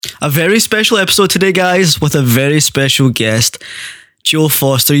A very special episode today, guys, with a very special guest, Joe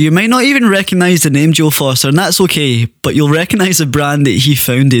Foster. You might not even recognise the name Joe Foster, and that's okay, but you'll recognise the brand that he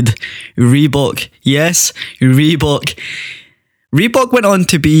founded, REEBOK. Yes, REEBOK. REEBOK went on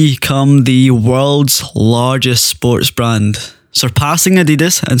to become the world's largest sports brand, surpassing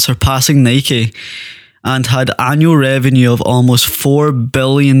Adidas and surpassing Nike, and had annual revenue of almost $4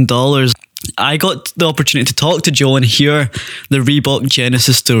 billion. I got the opportunity to talk to Joe and hear the Reebok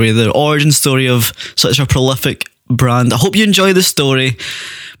genesis story, the origin story of such a prolific brand. I hope you enjoy this story.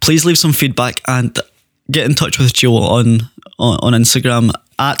 Please leave some feedback and get in touch with Joe on Instagram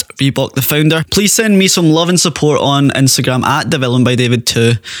at Reebok the founder. Please send me some love and support on Instagram at Development by David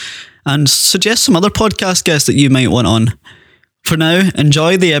 2 and suggest some other podcast guests that you might want on. For now,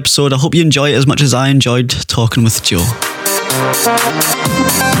 enjoy the episode. I hope you enjoy it as much as I enjoyed talking with Joe.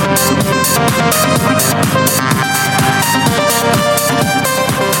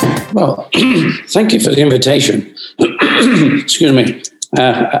 Well, thank you for the invitation. Excuse me.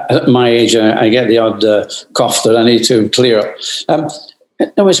 At my age, I get the odd cough that I need to clear up.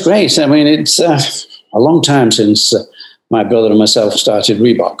 No, it's great. I mean, it's a long time since my brother and myself started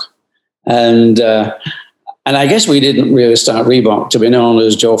Reebok. And I guess we didn't really start Reebok to be known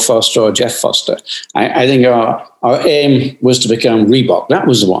as Joe Foster or Jeff Foster. I think our aim was to become Reebok. That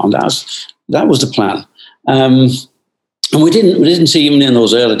was the one. That was the plan. And we didn't see, even in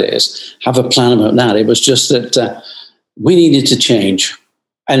those early days, have a plan about that. It was just that we needed to change.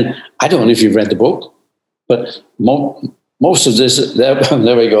 And I don't know if you've read the book, but most of this,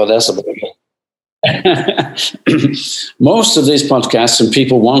 there we go, that's a bit. Most of these podcasts and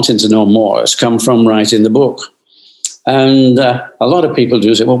people wanting to know more has come from writing the book. And a lot of people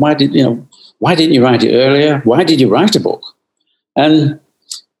do say, well, why didn't you write it earlier? Why did you write a book? And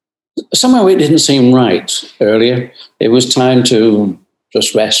somehow it didn't seem right earlier. It was time to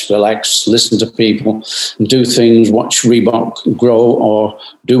just rest, relax, listen to people, and do things, watch Reebok grow or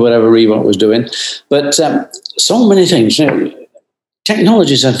do whatever Reebok was doing. But so many things.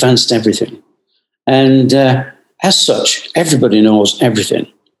 Technology's advanced everything. And as such, everybody knows everything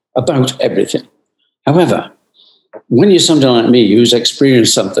about everything. However, when you're somebody like me who's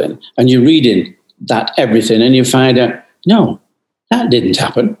experienced something and you're reading that everything and you find out, no, that didn't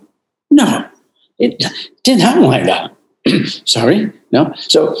happen. No, it didn't happen like that. Sorry, no.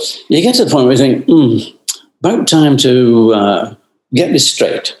 So you get to the point where you think, about time to get this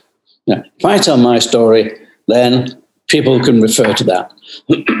straight. Now, if I tell my story, then people can refer to that.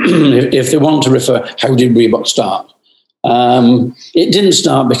 If they want to refer, how did Reebok start? It didn't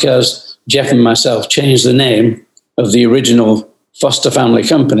start because Jeff and myself changed the name of the original Foster family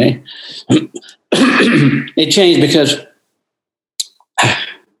company. It changed because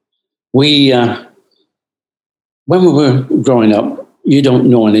when we were growing up, you don't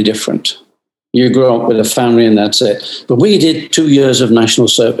know any different. You grow up with a family and that's it. But we did 2 years of national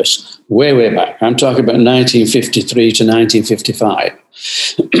service, way back. I'm talking about 1953 to 1955.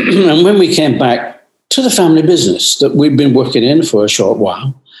 And when we came back to the family business that we'd been working in for a short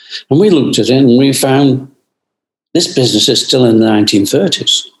while, and we looked at it and we found this business is still in the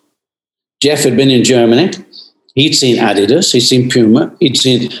 1930s. Jeff had been in Germany. He'd seen Adidas, he'd seen Puma, he'd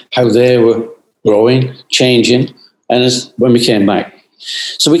seen how they were growing, changing, and when we came back.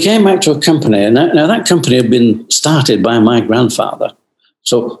 So we came back to a company, and now that company had been started by my grandfather.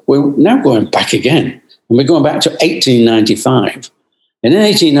 So we're now going back again, and we're going back to 1895. And in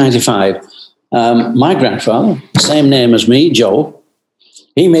 1895, my grandfather, same name as me, Joe,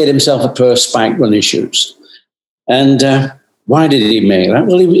 he made himself a pair of spike running shoes. And why did he make that?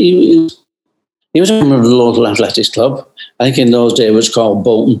 Well, he was a member of the local athletics club. I think in those days it was called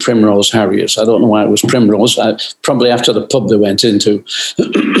Bolton Primrose Harriers. I don't know why it was Primrose, probably after the pub they went into.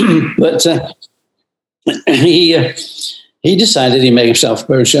 But he decided he made himself a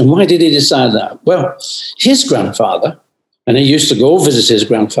pair of shoes. And why did he decide that? Well, his grandfather, and he used to go visit his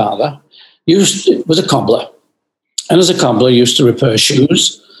grandfather, was a cobbler. And as a cobbler, he used to repair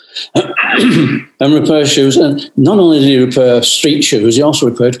shoes. And repair shoes. And not only did he repair street shoes, he also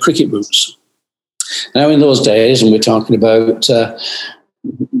repaired cricket boots. Now, in those days, and we're talking about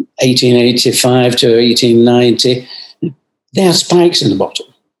 1885 to 1890, they had spikes in the bottom.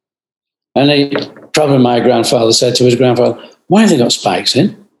 And probably my grandfather said to his grandfather, why have they got spikes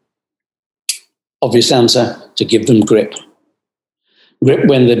in? Obvious answer, to give them grip. Grip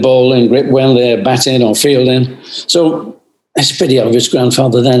when they're bowling, grip when they're batting or fielding. So it's pretty obvious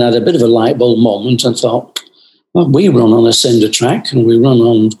grandfather then had a bit of a light bulb moment and thought, well, we run on a cinder track and we run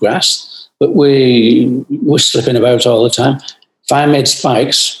on grass, but we're slipping about all the time. If I made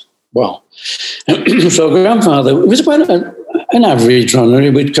spikes, well, so grandfather, it was about an average runner. He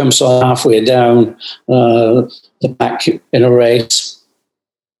would come sort of halfway down the pack in a race.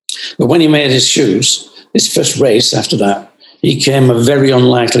 But when he made his shoes, his first race after that, he came a very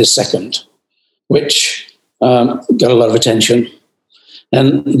unlikely second, which got a lot of attention.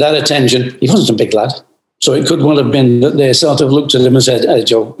 And that attention, he wasn't a big lad. So it could well have been that they sort of looked at him and said, "Hey,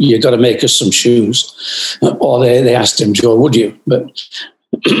 Joe, you've got to make us some shoes." Or they asked him, "Joe, would you?" But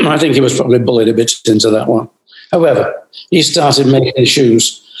I think he was probably bullied a bit into that one. However, he started making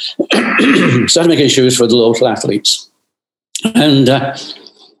shoes, for the local athletes. And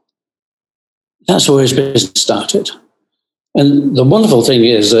that's where his business started. And the wonderful thing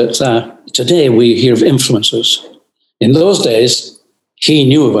is that today we hear of influencers. In those days, he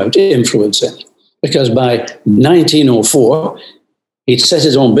knew about influencing because by 1904, he'd set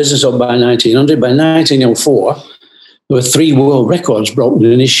his own business up by 1900. By 1904, there were 3 world records broken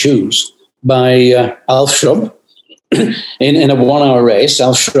in his shoes by Alf Shrub. In a 1-hour race,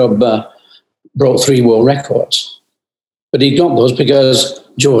 Alf Shrub broke 3 world records. But he got those because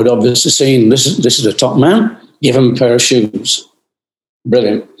Joe had obviously seen this is a top man, give him a pair of shoes.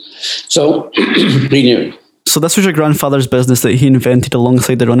 Brilliant. So he knew. So this was your grandfather's business that he invented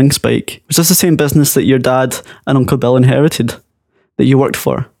alongside the running spike. Was this the same business that your dad and Uncle Bill inherited, that you worked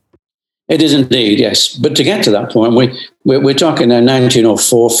for? It is indeed, yes. But to get to that point, we're talking now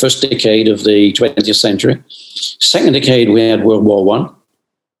 1904, first decade of the 20th century. Second decade, we had World War I.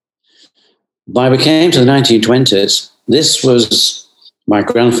 By we came to the 1920s, this was my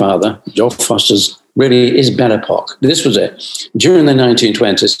grandfather, Joe Foster's, really his REEBOK. This was it. During the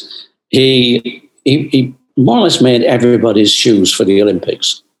 1920s, he more or less made everybody's shoes for the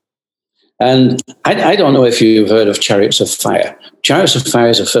Olympics. And I don't know if you've heard of Chariots of Fire. Chariots of Fire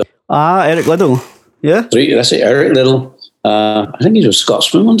is a film. Eric Liddell. Yeah? That's it, Eric Liddell. I think he was a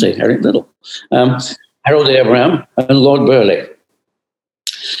Scotsman, wasn't he? Eric Liddell. Harold Abraham and Lord Burleigh.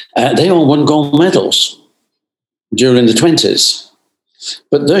 They all won gold medals during the 20s.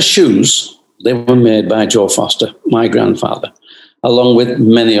 But their shoes, they were made by Joe Foster, my grandfather, along with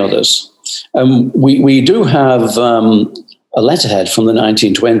many others. We do have a letterhead from the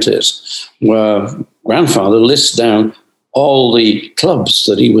 1920s where grandfather lists down all the clubs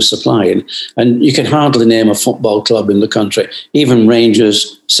that he was supplying. And you can hardly name a football club in the country, even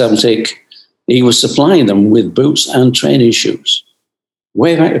Rangers, Celtic. He was supplying them with boots and training shoes.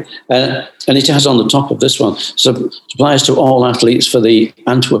 Way back. And it has on the top of this one, supplies to all athletes for the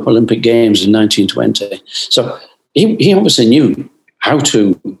Antwerp Olympic Games in 1920. So he obviously knew how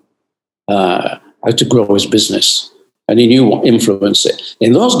to grow his business, and he knew what influenced it.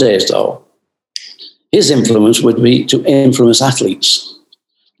 In those days, though, his influence would be to influence athletes.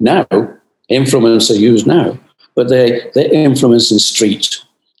 Now, influence are used now, but they influence in street.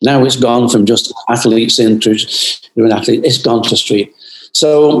 Now it's gone from just athletes into an athlete. It's gone to street.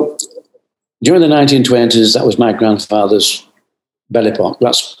 So during the 1920s, that was my grandfather's REEBOK.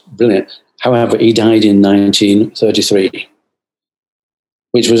 That's brilliant. However, he died in 1933,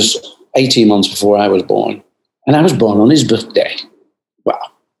 which was 18 months before I was born. And I was born on his birthday.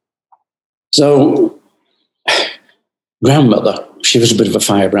 Wow. So grandmother, she was a bit of a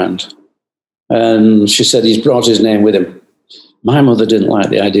firebrand. And she said he's brought his name with him. My mother didn't like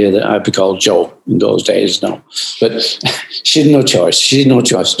the idea that I'd be called Joe in those days, no. But she had no choice. She had no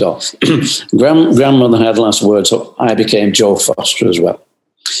choice at all. Grandmother had last word, so I became Joe Foster as well.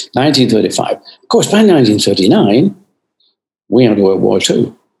 1935. Of course, by 1939, we had World War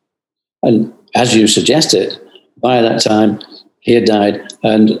II. And as you suggested, by that time, he had died,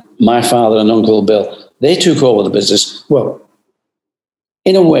 and my father and Uncle Bill, they took over the business. Well,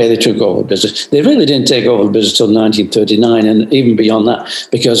 in a way, they took over the business. They really didn't take over the business until 1939, and even beyond that,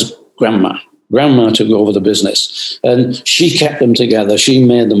 because Grandma took over the business, and she kept them together. She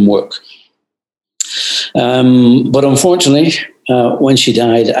made them work. But unfortunately, when she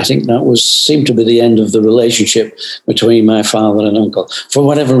died, I think that seemed to be the end of the relationship between my father and uncle. For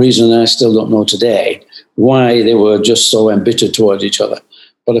whatever reason, I still don't know today why they were just so embittered towards each other.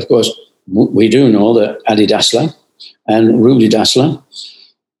 But of course, we do know that Addie Dassler and Rudy Dassler,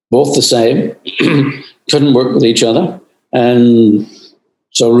 both the same, couldn't work with each other. And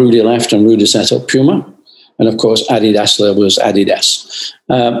so Rudy left and Rudy set up Puma. And of course, Addie Dassler was Adidas.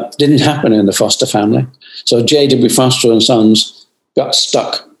 Didn't happen in the Foster family. So J.W. Foster and Sons got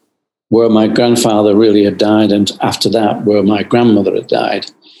stuck where my grandfather really had died, and after that, where my grandmother had died.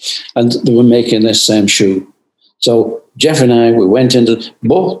 And they were making this same shoe. So Jeff and I, we went into,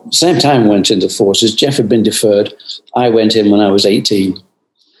 both same time went into forces. Jeff had been deferred. I went in when I was 18.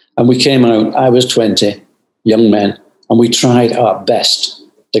 And we came out, I was 20, young men, and we tried our best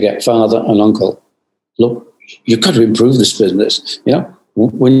to get father and uncle, look, you've got to improve this business. You know,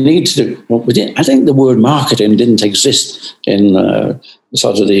 we need to do what we did. I think the word marketing didn't exist in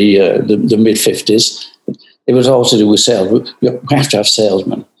sort of the mid 50s. It was all to do with sales. We have to have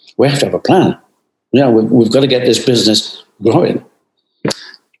salesmen. We have to have a plan. You know, we've got to get this business growing.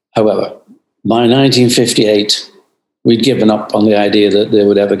 However, by 1958, we'd given up on the idea that they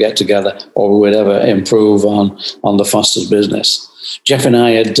would ever get together or would ever improve on the Foster's business. Jeff and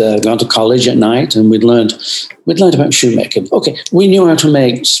I had gone to college at night, and we'd learned about shoemaking. Okay, we knew how to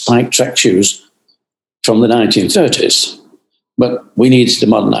make spiked track shoes from the 1930s, but we needed to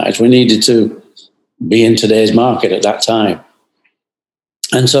modernize. We needed to be in today's market at that time.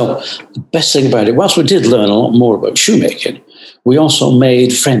 And so the best thing about it, whilst we did learn a lot more about shoemaking, we also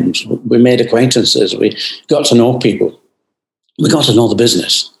made friends. We made acquaintances. We got to know people. We got to know the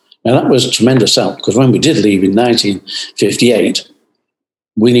business. Now, that was tremendous help, because when we did leave in 1958,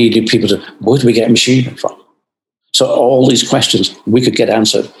 we needed people to, where do we get machinery from? So all these questions we could get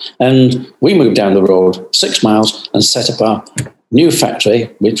answered. And we moved down the road 6 miles and set up our new factory,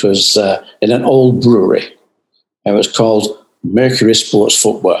 which was in an old brewery. It was called Mercury Sports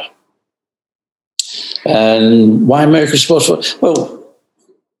Footwear. And why Mercury Sports Footwear? Well,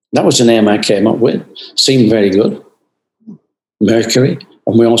 that was the name I came up with. Seemed very good. Mercury.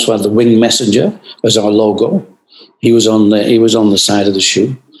 And we also had the Wing Messenger as our logo. He was on the side of the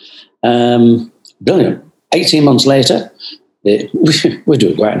shoe. Brilliant. 18 months later, we're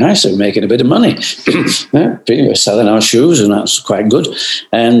doing quite nicely. We're making a bit of money. We're selling our shoes, and that's quite good.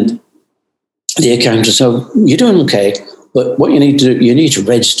 And the accountant said, you're doing okay, but what you need to do, you need to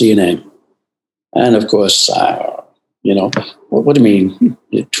register your name. And of course, what do you mean?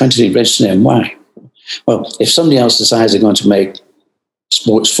 20 register name? Why? Well, if somebody else decides they're going to make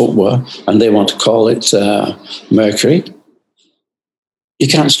sports footwear and they want to call it Mercury, you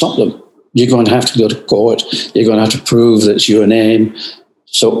can't stop them. You're going to have to go to court. You're going to have to prove that it's your name.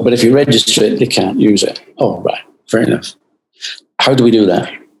 So, but if you register it, they can't use it. Oh, right. Fair enough. How do we do that?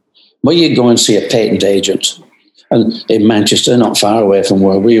 Well, you go and see a patent agent. And in Manchester, not far away from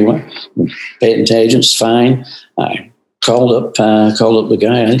where we were, patent agent's fine. I called up the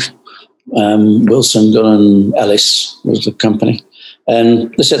guy. Wilson, Gunn & Ellis was the company.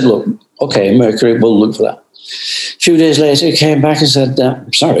 And they said, look, okay, Mercury, we'll look for that. A few days later, he came back and said,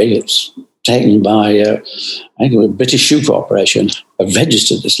 sorry, it's taken by, I think it was British Shoe Corporation. I've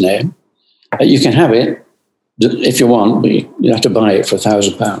registered this name. You can have it if you want, but you have to buy it for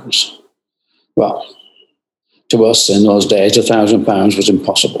 £1,000. Well, to us in those days, £1,000 was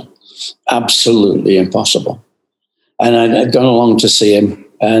impossible. Absolutely impossible. And I'd gone along to see him.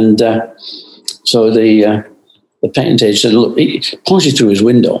 And so the patent agent said, look, he pointed through his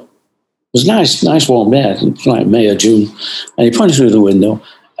window. It was nice warm day, it was like May or June. And he pointed through the window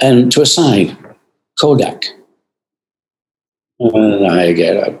and to a sign, Kodak. And I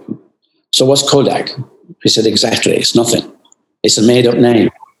get up. So what's Kodak? He said, exactly, it's nothing. It's a made-up name.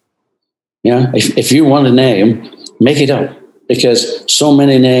 Yeah, if you want a name, make it up, because so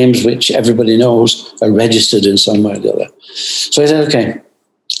many names which everybody knows are registered in some way or the other. So I said, okay,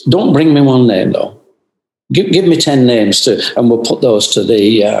 don't bring me one name though. Give me 10 names and we'll put those to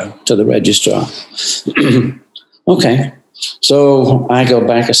the registrar. Okay. So I go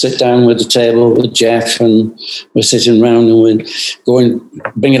back, I sit down with the table with Jeff, and we're sitting around and we're going,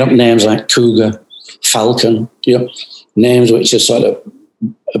 bringing up names like Cougar, Falcon, names which are sort of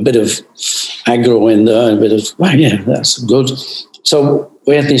a bit of aggro in there, a bit of, well, yeah, that's good. So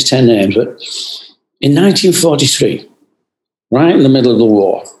we had these 10 names. But in 1943, right in the middle of the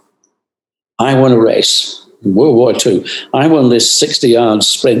war, I won a race. In World War II, I won this 60-yard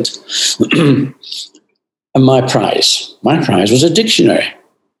sprint. And my prize was a dictionary.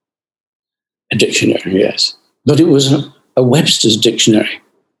 A dictionary, yes. But it was a Webster's dictionary.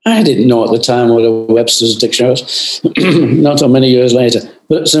 I didn't know at the time what a Webster's dictionary was, not so many years later,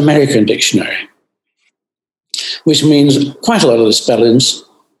 but it's an American dictionary, which means quite a lot of the spellings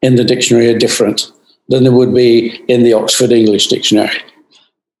in the dictionary are different than they would be in the Oxford English Dictionary.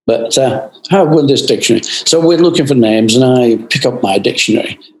 But I won this dictionary. So we're looking for names, and I pick up my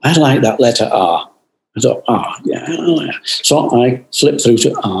dictionary. I like that letter R. I thought, R, yeah. So I flip through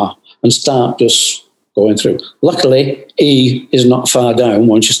to R and start just going through. Luckily, E is not far down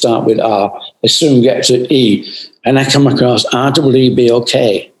once you start with R. I soon get to E, and I come across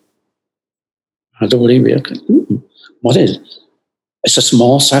REEBOK. REEBOK. What is it? It's a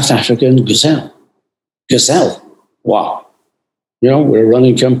small South African gazelle. Gazelle. Wow. We're a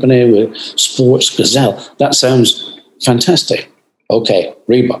running company with sports gazelle. That sounds fantastic. Okay,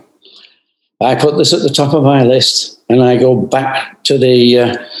 Reebok. I put this at the top of my list, and I go back to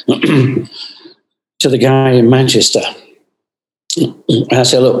the to the guy in Manchester. I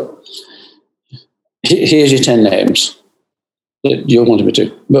said, look, here's your 10 names that you want me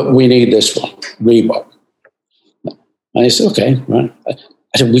to, but we need this one, Reebok. And he said, okay, right.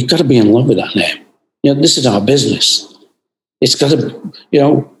 I said, we've got to be in love with that name. This is our business. It's got to,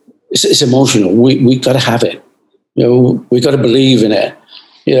 it's emotional. We've got to have it. We've got to believe in it.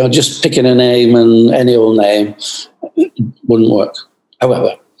 Just picking a name and any old name wouldn't work.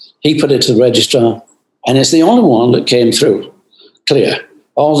 However, he put it to the registrar, and it's the only one that came through clear.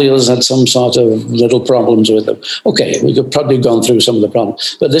 All the others had some sort of little problems with them. Okay, we could probably have gone through some of the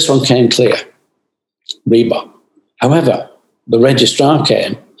problems, but this one came clear, Reebok. However, the registrar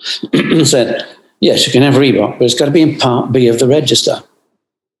came and said, yes, you can have Reebok, but it's got to be in Part B of the register.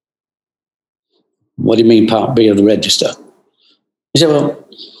 What do you mean Part B of the register? He said, well,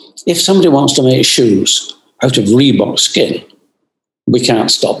 if somebody wants to make shoes out of Reebok skin, we can't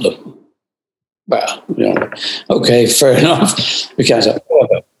stop them. Well, okay, fair enough. Because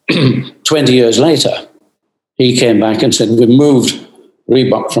 20 years later, he came back and said, we moved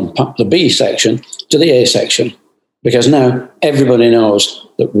Reebok from the B section to the A section, because now everybody knows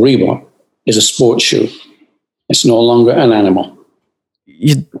that Reebok is a sports shoe. It's no longer an animal.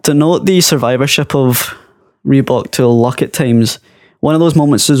 You denote the survivorship of Reebok to luck at times. One of those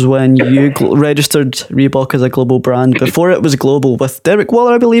moments is when you registered Reebok as a global brand before it was global with Derek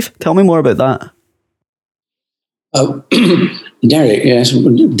Waller, I believe. Tell me more about that. Derek, yes.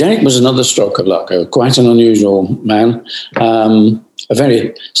 Derek was another stroke of luck, quite an unusual man, a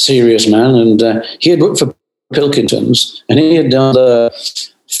very serious man. And he had worked for Pilkingtons, and he had done the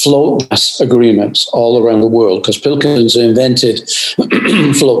float glass agreements all around the world, because Pilkingtons invented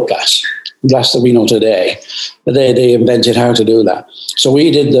float glass that we know today. They invented how to do that. So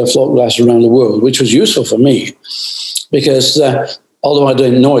we did the float glass around the world, which was useful for me, because although I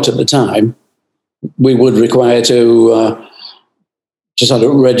didn't know it at the time, we would require to sort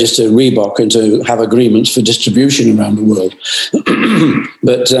of register Reebok and to have agreements for distribution around the world.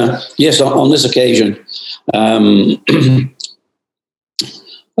 But yes, on this occasion,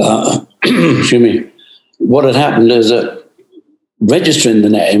 excuse me, what had happened is that registering the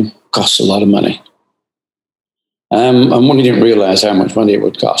name costs a lot of money. And we didn't realize how much money it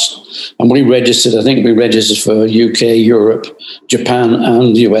would cost. And we registered, I think we registered for UK, Europe, Japan,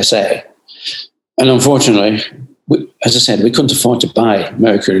 and USA. And unfortunately, as I said, we couldn't afford to buy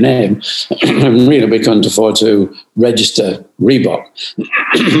Mercury name. And really, we couldn't afford to register Reebok.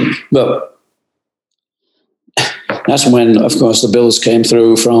 But that's when, of course, the bills came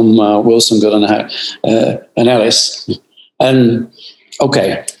through from Wilson, Good and Ellis. And,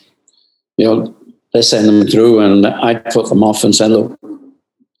 okay, they send them through, and I put them off and said, look,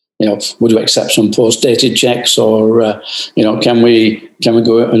 would you accept some post-dated checks, or, can we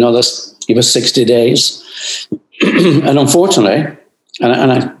go another, give us 60 days? And unfortunately,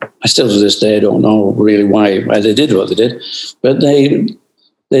 and I still to this day don't know really why they did what they did, but they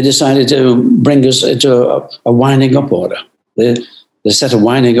decided to bring us into a winding up order. They set a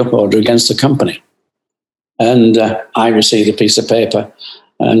winding up order against the company. And I received a piece of paper,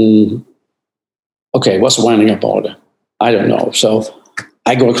 and, okay, what's a winding up order? I don't know. So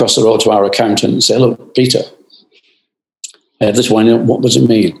I go across the road to our accountant and say, look, Peter, this winding up, what does it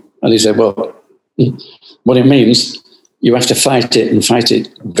mean? And he said, well, what it means, you have to fight it, and fight it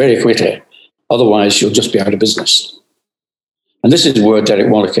very quickly. Otherwise, you'll just be out of business. And this is where Derek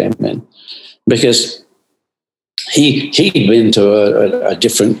Waller came in, because he'd been to a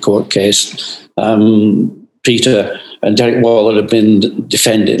different court case. Peter and Derek Waller had been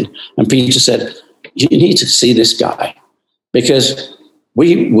defending, and Peter said, you need to see this guy, because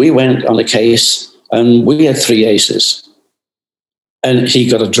we went on a case and we had 3 aces, and he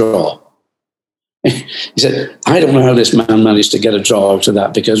got a draw. He said, I don't know how this man managed to get a draw out of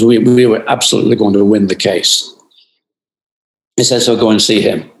that, because we were absolutely going to win the case. He said, so go and see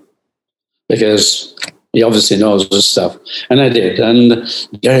him, because he obviously knows this stuff. And I did. And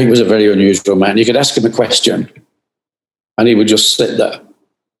Derek was a very unusual man. You could ask him a question, and he would just sit there.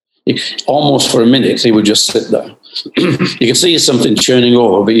 Almost for a minute, he would just sit there. You could see something churning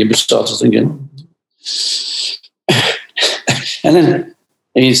over, but you'd start thinking. And then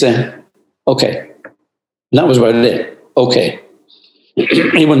he'd say, okay. And that was about it. Okay.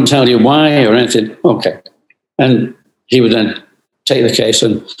 He wouldn't tell you why or anything. Okay. And he would then take the case,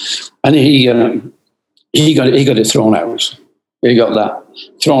 and he got it thrown out. He got that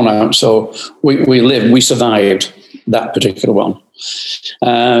thrown out. So we survived that particular one.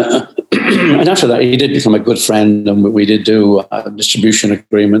 And after that, he did become a good friend, and we did do distribution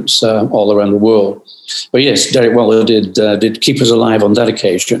agreements all around the world. But yes, Derek Waller did keep us alive on that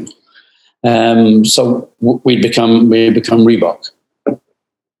occasion. So we become Reebok.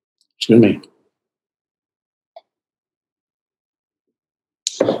 Excuse me.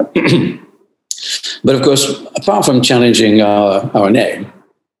 But of course, apart from challenging our name,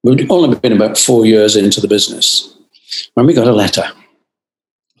 we'd only been about 4 years into the business when we got a letter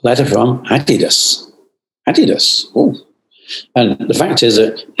from Adidas. Oh. And the fact is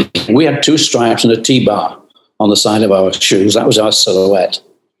that we had 2 stripes and a T-bar on the side of our shoes. That was our silhouette.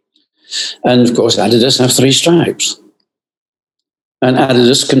 And of course, Adidas have 3 stripes. And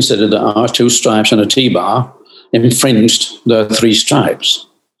Adidas considered that our 2 stripes and a T-bar infringed their 3 stripes.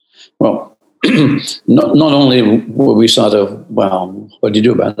 Well, not only were we sort of, well, what do you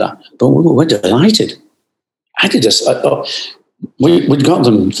do about that? But we were delighted. Adidas, we'd got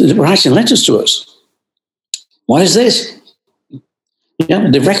them writing letters to us. What is this? Yeah,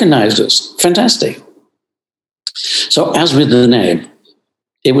 they recognized us. Fantastic. So as with the name,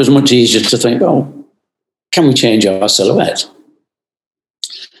 it was much easier to think, oh, can we change our silhouette?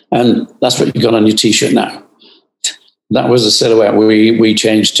 And that's what you got on your T-shirt now. That was the silhouette we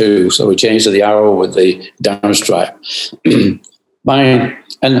changed to. So we changed to the arrow with the down stripe. Again,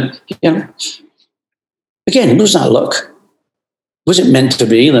 was that luck? Was it meant to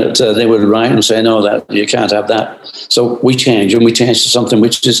be that they would write and say, no, that you can't have that? So we changed, and we changed to something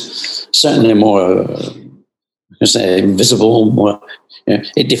which is certainly more, visible. More,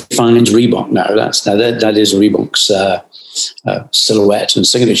 it defines Reebok now. That is Reebok's silhouette and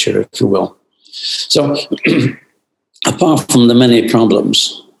signature, if you will. So apart from the many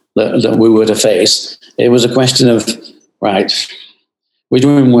problems that we were to face, it was a question of, right, we're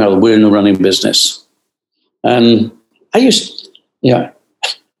doing well, we're in a running business. And I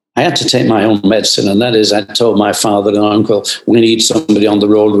had to take my own medicine, and that is I told my father and uncle, we need somebody on the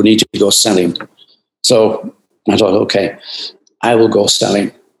road, we need to go selling. So I thought, okay, I will go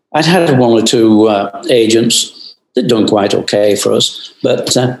selling. I'd had 1 or 2 agents. They'd done quite okay for us,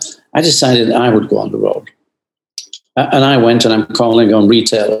 but I decided I would go on the road. And I went and I'm calling on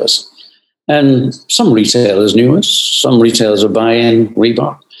retailers. And some retailers knew us, some retailers were buying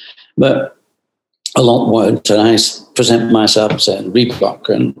Reebok, but a lot weren't. And I present myself and said, Reebok.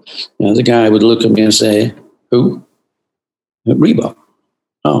 And the guy would look at me and say, who? Reebok.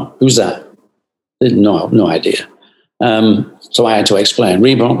 Oh, who's that? No idea. So I had to explain.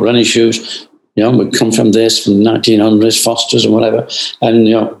 Reebok, running shoes, we come from this, from 1900s, Foster's and whatever. And,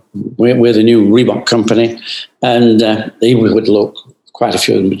 we're the new Reebok company. And they would look, quite a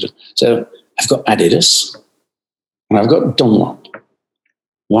few of them. So I've got Adidas and I've got Dunlop.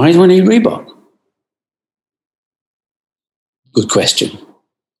 Why do I need Reebok? Good question.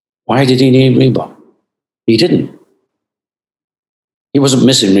 Why did he need Reebok? He didn't. He wasn't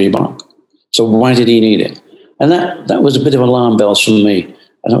missing Reebok. So why did he need it? And that was a bit of alarm bells from me.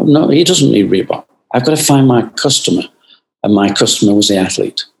 I don't know, he doesn't need Reebok. I've got to find my customer. And my customer was the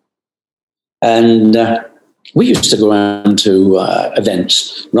athlete. And we used to go around to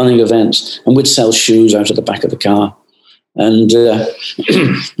events, running events, and we'd sell shoes out of the back of the car. And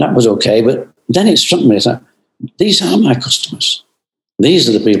that was okay. But then it struck me that these are my customers. These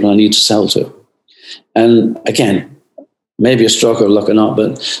are the people I need to sell to. And again, maybe a stroke of luck or not,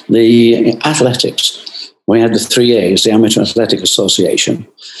 but the athletics, we had the 3As, the Amateur Athletic Association,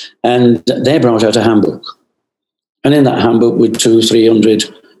 and they brought out a handbook. And in that handbook with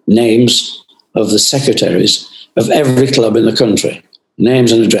 200-300 names of the secretaries of every club in the country,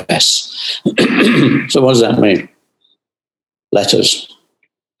 names and address. So what does that mean? Letters.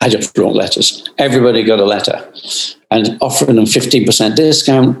 I just wrote letters. Everybody got a letter and offering them 15%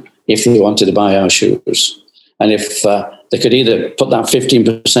 discount if they wanted to buy our shoes. And if they could either put that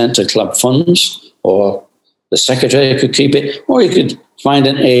 15% to club funds, or the secretary could keep it, or you could find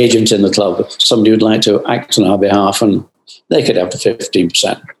an agent in the club, somebody who'd like to act on our behalf, and they could have the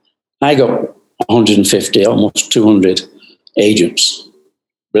 15%. I got 150, almost 200 agents.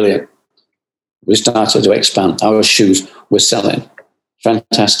 Brilliant. We started to expand. Our shoes were selling.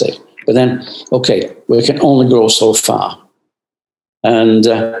 Fantastic. But then, okay, we can only grow so far. And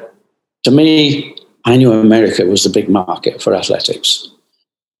to me, I knew America was the big market for athletics.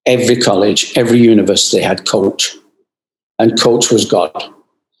 Every college, every university had coach, and coach was God.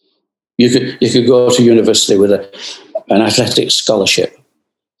 You could go to university with an athletic scholarship.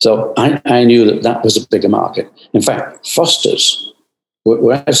 So I knew that was a bigger market. In fact, Foster's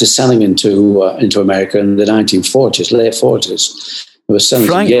were actually selling into America in the 1940s, late 40s. They were selling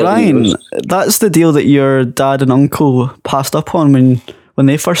Frank Ryan, that's the deal that your dad and uncle passed up on when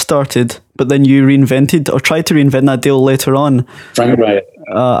they first started, but then you reinvented or tried to reinvent that deal later on. Frank Ryan.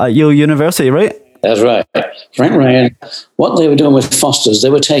 At Yale University, right? That's right. Frank Ryan, what they were doing with Foster's, they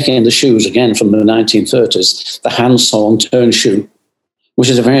were taking the shoes again from the 1930s, the hand-sewn turn shoe, which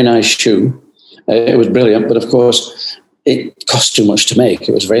is a very nice shoe. It was brilliant, but of course, it cost too much to make.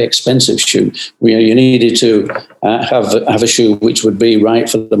 It was a very expensive shoe. You needed to have a shoe which would be right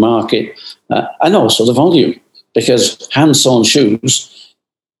for the market and also the volume, because hand-sewn shoes,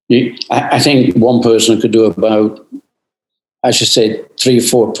 I think one person could do about, I should say, 3 or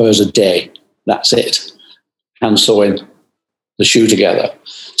 4 pairs a day. That's it. Hand sewing the shoe together.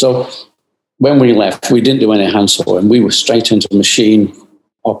 So when we left, we didn't do any hand sewing. We were straight into machine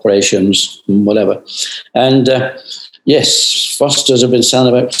operations, whatever. And yes, Foster's have been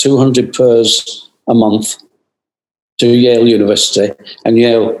selling about 200 pairs a month to Yale University. And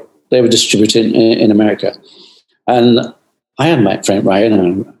Yale, they were distributing in America. And I had met Frank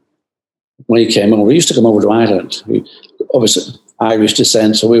Ryan when he came over. He used to come over to Ireland. Obviously, Irish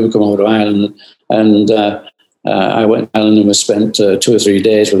descent, so we would come over to Ireland, and I went to Ireland and we spent 2 or 3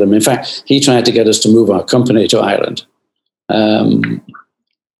 days with him. In fact, he tried to get us to move our company to Ireland. And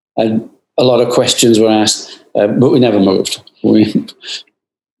a lot of questions were asked, but we never moved. We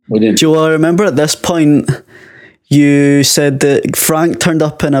didn't. Joe, I remember at this point, you said that Frank turned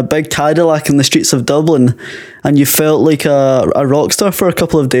up in a big Cadillac in the streets of Dublin, and you felt like a rock star for a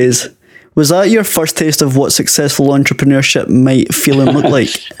couple of days. Was that your first taste of what successful entrepreneurship might feel and look like?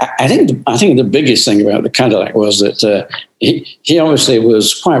 I think the biggest thing about the Cadillac was that he obviously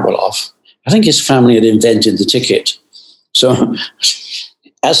was quite well off. I think his family had invented the ticket. So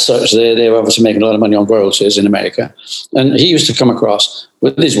as such, they were obviously making a lot of money on royalties in America. And he used to come across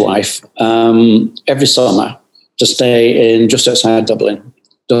with his wife every summer to stay in just outside Dublin,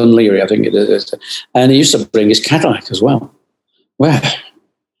 Dunleary, I think it is. And he used to bring his Cadillac as well. Well,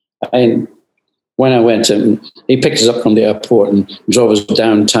 when I went, he picked us up from the airport and drove us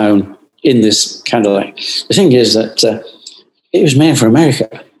downtown in this Cadillac. The thing is that it was made for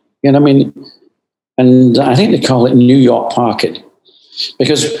America. You know what I mean? And I think they call it New York parking.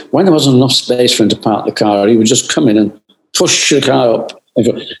 Because when there wasn't enough space for him to park the car, he would just come in and push the car up.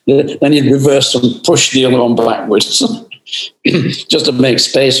 Then he'd reverse and push the other one backwards just to make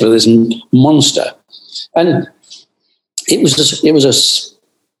space for this monster. And it was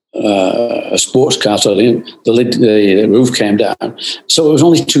a sports car, so the roof came down. So it was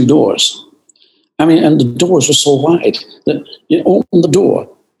only 2 doors. I mean, and the doors were so wide that you open the door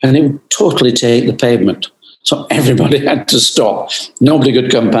and it would totally take the pavement. So everybody had to stop. Nobody could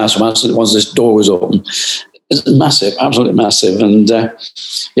come past once this door was open. It's massive, absolutely massive. And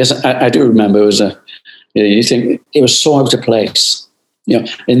yes, I do remember it was you think it was so out of place,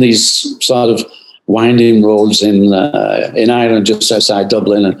 in these sort of winding roads in Ireland, just outside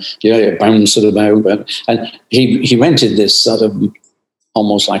Dublin, and it bounced about. And he rented this sort of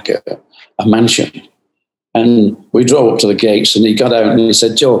almost like a mansion. And we drove up to the gates, and he got out and he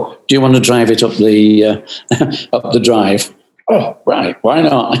said, "Joe, do you want to drive it up the up the drive?" Oh, right, why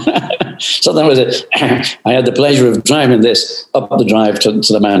not? So that was it. I had the pleasure of driving this up the drive to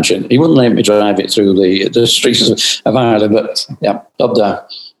the mansion. He wouldn't let me drive it through the streets of Ireland, but yeah, up there.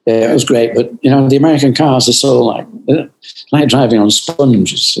 Yeah, it was great. But, the American cars are so like driving on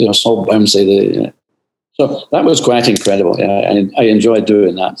sponges, so bouncy. So that was quite incredible. Yeah, I enjoyed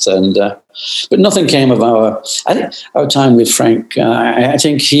doing that. And but nothing came of our time with Frank. I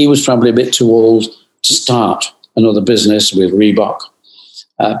think he was probably a bit too old to start another business with REEBOK.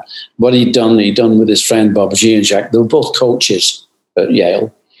 What he'd done with his friend Bob G and Jack. They were both coaches at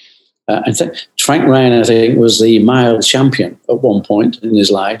Yale. I think Frank Ryan, I think, was the mile champion at one point in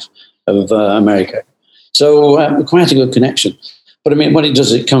his life of America. So quite a good connection. But I mean, what it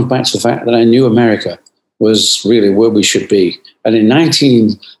does, it comes back to the fact that I knew America was really where we should be. And in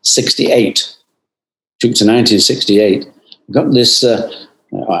 1968, took to 1968, I got this,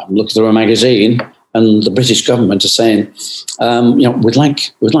 I'm looking through a magazine, and the British government are saying, we'd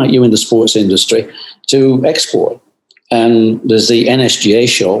like you in the sports industry to export. And there's the NSGA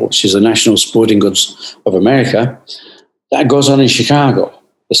show, which is the National Sporting Goods of America, that goes on in Chicago,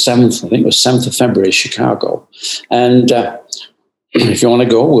 the 7th, I think it was 7th of February, Chicago. And if you want to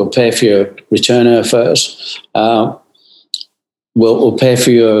go, we'll pay for your return airfares. We'll pay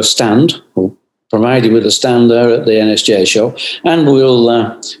for your stand. We'll provide you with a stand there at the NSGA show, and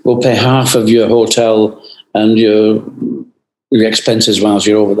we'll pay half of your hotel and your expenses whilst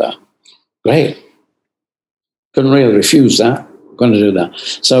you're over there. Great. Couldn't really refuse that. Going to do that.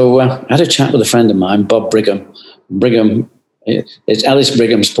 So I had a chat with a friend of mine, Bob Brigham. It's Ellis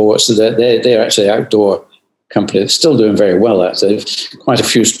Brigham Sports. So they're actually an outdoor company. They're still doing very well. Actually, quite a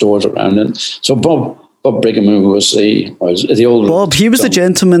few stores around. And so Bob Bob Brigham, who was the old Bob, he was the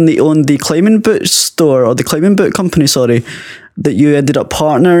gentleman that owned the climbing boot store, or the climbing boot company, sorry, that you ended up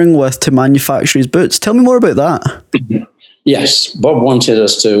partnering with to manufacture his boots. Tell me more about that. Yes, Bob wanted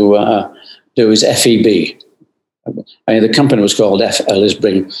us to do his FEB. I mean, the company was called F. Ellis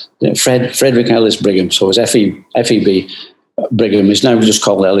Brigham, Frederick Ellis Brigham. So it was FEB Brigham. It's now just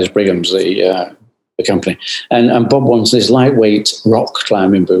called Ellis Brigham's, the company. And Bob wanted this lightweight rock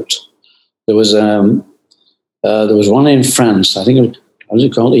climbing boot. There was one in France. I think it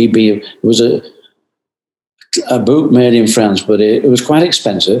was called EB. It was a boot made in France, but it was quite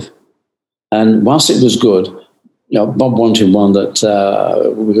expensive. And whilst it was good, Bob wanted one that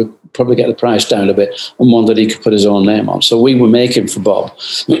we could probably get the price down a bit, and one that he could put his own name on. So we were making for Bob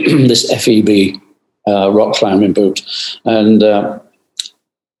this FEB rock climbing boot. And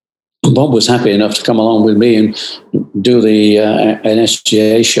Bob was happy enough to come along with me and do the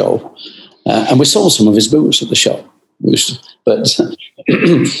NSGA show. And we sold some of his boots at the show. But,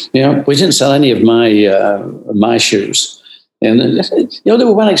 we didn't sell any of my shoes. And, they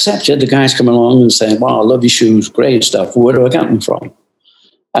were well accepted. The guys come along and say, wow, I love your shoes, great stuff. Where do I get them from?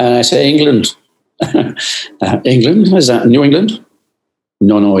 And I say, England. England? Is that New England?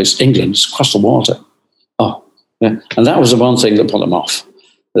 No, it's England. It's across the water. Oh, yeah. And that was the one thing that put them off.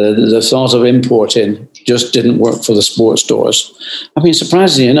 The thought of importing just didn't work for the sports stores. I mean,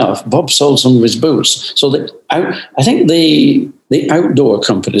 surprisingly enough, Bob sold some of his boots. So I think the outdoor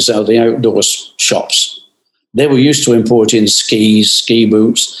companies, the outdoor shops, they were used to importing ski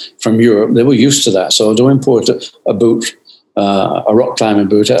boots from Europe. They were used to that. So to import a boot, a rock climbing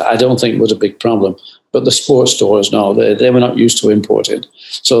boot, I don't think was a big problem. But the sports stores, no, they were not used to importing.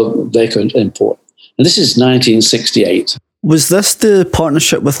 So they couldn't import. And this is 1968. Was this the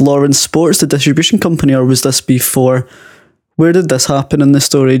partnership with Lawrence Sports, the distribution company, or was this before? Where did this happen in the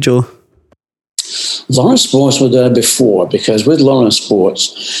story, Joe? Lawrence Sports were there before, because with Lawrence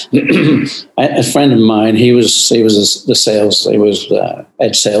Sports, a friend of mine, he was the sales, he was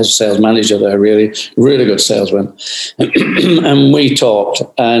head sales manager there, really good salesman. And we talked,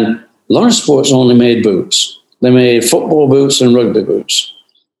 and Lawrence Sports only made boots. They made football boots and rugby boots.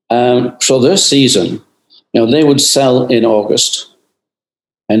 So their season, they would sell in August,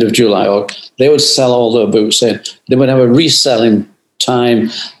 end of July, they would sell all their boots in. They would have a reselling time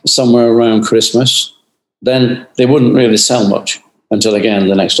somewhere around Christmas. Then they wouldn't really sell much until, again,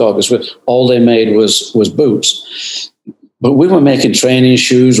 the next August. All they made was boots. But we were making training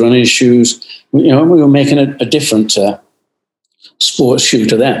shoes, running shoes. We were making a different sports shoe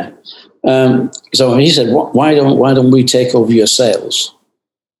to them. So he said, why don't we take over your sales?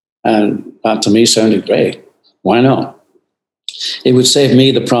 And that to me sounded great. Why not? It would save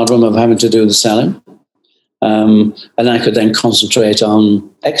me the problem of having to do the selling. And I could then concentrate on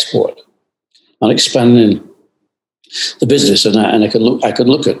export, on expanding the business, and I could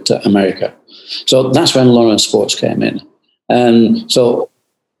look at America. So that's when Lawrence Sports came in. And so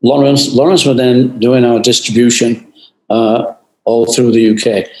Lawrence were then doing our distribution all through the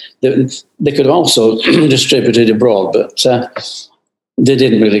UK. They could also distribute it abroad, but they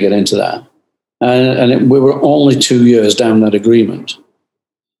didn't really get into that. And we were only 2 years down that agreement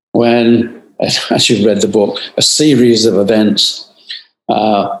when, as you've read the book, a series of events.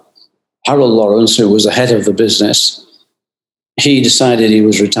 Harold Lawrence, who was the head of the business, he decided he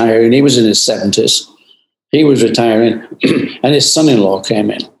was retiring. He was in his 70s. He was retiring, and his son-in-law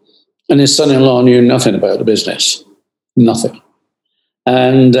came in. And his son-in-law knew nothing about the business, nothing.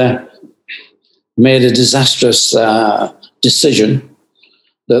 And made a disastrous decision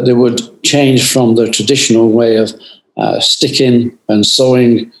that they would change from the traditional way of sticking and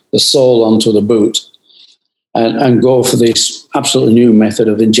sewing the sole onto the boot and go for this absolutely new method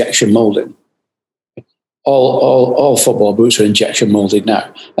of injection molding. All football boots are injection molded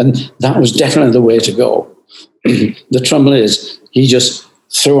now. And that was definitely the way to go. The trouble is, he just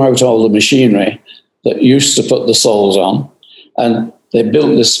threw out all the machinery that used to put the soles on, and they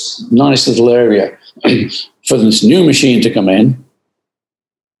built this nice little area for this new machine to come in.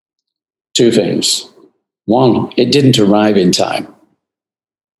 Two things. One, it didn't arrive in time.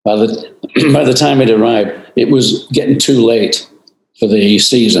 By the time it arrived, it was getting too late for the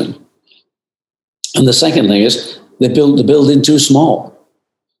season. And the second thing is, they built the building too small.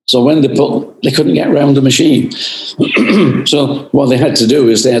 So when they couldn't get around the machine. So what they had to do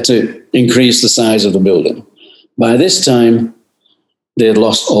is they had to increase the size of the building. By this time, they had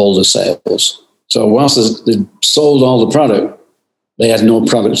lost all the sales. So whilst they sold all the product, they had no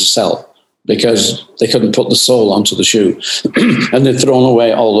product to sell because they couldn't put the sole onto the shoe. And they'd thrown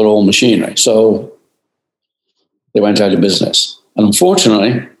away all their old machinery. So they went out of business. And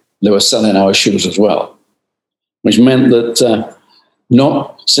unfortunately, they were selling our shoes as well, which meant that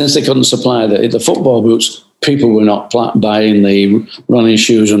since they couldn't supply the football boots, people were not buying the running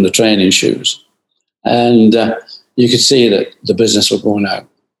shoes and the training shoes. And you could see that the business was going out.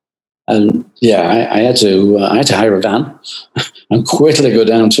 And yeah, I had to hire a van and quickly go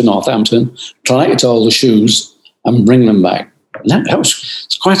down to Northampton, collect all the shoes and bring them back. And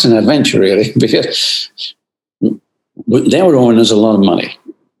it's quite an adventure, really, because they were owing us a lot of money.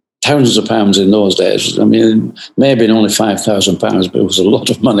 Thousands of pounds in those days. I mean, maybe only £5,000, but it was a lot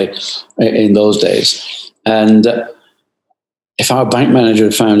of money in those days. And if our bank manager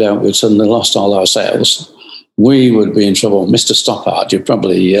had found out we'd suddenly lost all our sales, we would be in trouble. Mr. Stoppard, you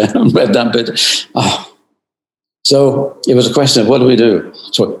probably read that bit. Oh. So it was a question of what do we do?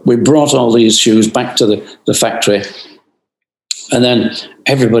 So we brought all these shoes back to the factory, and then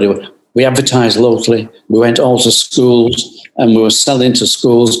we advertised locally. We went all to schools, and we were selling to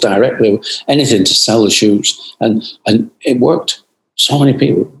schools directly, anything to sell the shoes. And it worked. So many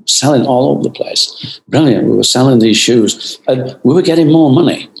people selling all over the place. Brilliant. We were selling these shoes, and we were getting more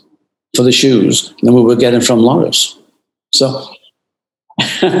money for the shoes than we were getting from Loris. So,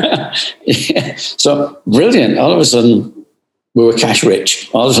 yeah. So brilliant. All of a sudden, we were cash rich.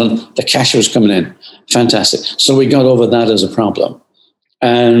 All of a sudden, the cash was coming in. Fantastic. So we got over that as a problem.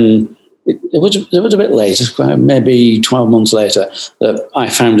 And it was a bit later, maybe 12 months later, that I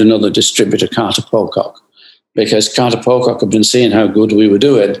found another distributor, Carter Pocock, because Carter Pocock had been seeing how good we were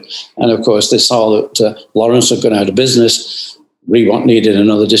doing. And of course, they saw that Lawrence had gone out of business. Reebok needed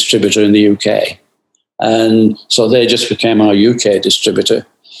another distributor in the UK. And so they just became our UK distributor.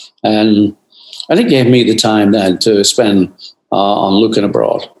 And it gave me the time then to spend on looking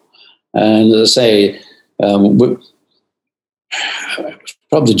abroad. And as I say,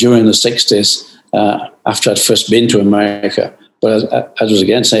 probably during the 60s, after I'd first been to America. But as I was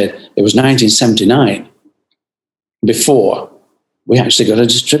again saying, it was 1979 before we actually got a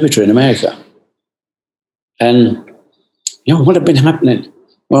distributor in America. And, what had been happening?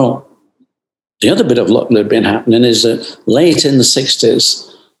 Well, the other bit of luck that had been happening is that late in the 60s,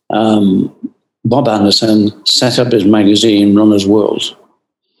 Bob Anderson set up his magazine, Runner's World.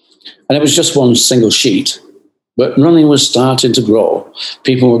 And it was just one single sheet. But running was starting to grow.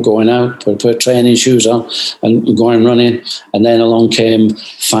 People were going out, put training shoes on and going running. And then along came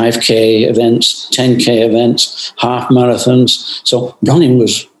 5K events, 10K events, half marathons. So running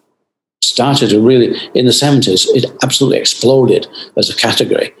started to really, in the 70s, it absolutely exploded as a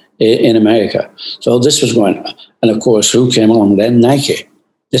category in America. So this was going on. And of course, who came along then? Nike.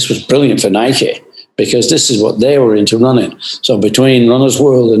 This was brilliant for Nike because this is what they were into running. So between Runner's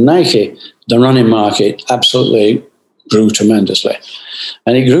World and Nike, the running market absolutely grew tremendously.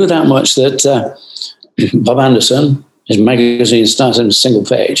 And it grew that much that Bob Anderson, his magazine started on a single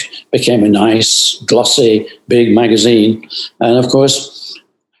page, became a nice, glossy, big magazine. And of course,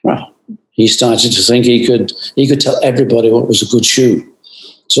 he started to think he could tell everybody what was a good shoe.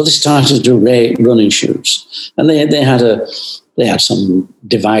 So they started to rate running shoes. And they had some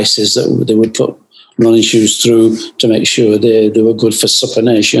devices that they would put running shoes through to make sure they were good for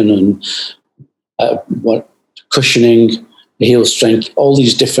supination and cushioning, heel strength, all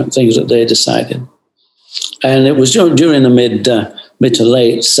these different things that they decided. And it was during the mid to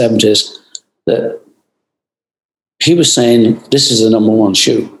late 70s that he was saying, this is the number one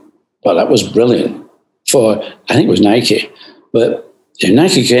shoe. Well, that was brilliant for, I think it was Nike. But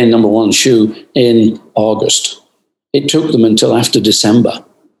Nike came number one shoe in August. It took them until after December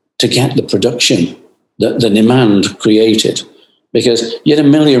to get the production, the demand created. Because you had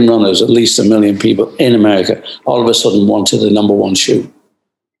 1 million runners, at least 1 million people in America, all of a sudden wanted the number one shoe.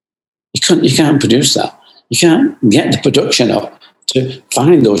 You can't produce that. You can't get the production up to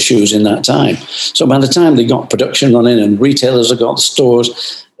find those shoes in that time. So by the time they got production running and retailers had got the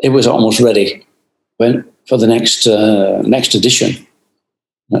stores, it was almost ready for the next edition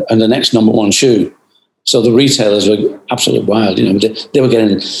and the next number one shoe. So the retailers were absolutely wild. They were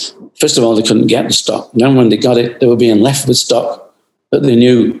getting, first of all, they couldn't get the stock. Then when they got it, they were being left with stock. But they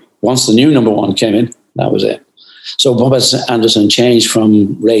knew once the new number one came in, that was it. So Bob Anderson changed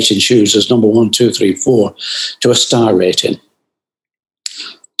from rating shoes as number 1, 2, 3, 4 to a star rating.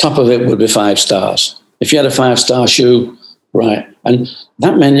 Top of it would be 5 stars. If you had a 5-star shoe, right, and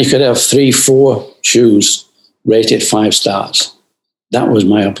that meant you could have 3, 4 shoes rated 5 stars. That was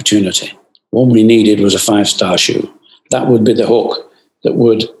my opportunity. What we needed was a 5-star shoe. That would be the hook that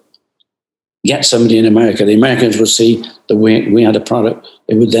would get somebody in America. The Americans would see that we had a product.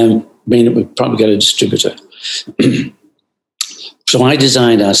 It would then mean that we'd probably get a distributor. So I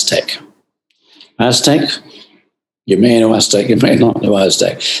designed Aztec. Aztec You may know Aztec, you may not know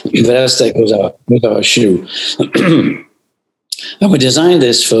Aztec, but Aztec was our shoe. And we designed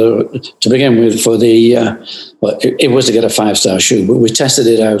this to begin with for the, well, it was to get a 5-star shoe, but we tested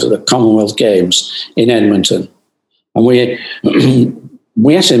it out at the Commonwealth Games in Edmonton. And we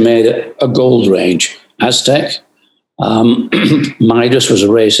actually made a gold range. Aztec, Midas was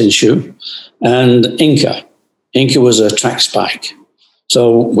a racing shoe, and Inca. Inca was a track spike.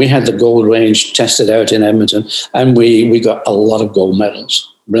 So we had the gold range tested out in Edmonton, and we got a lot of gold medals.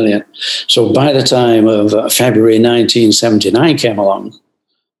 Brilliant. So by the time of February 1979 came along,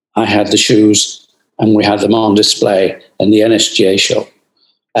 I had the shoes, and we had them on display in the NSGA show.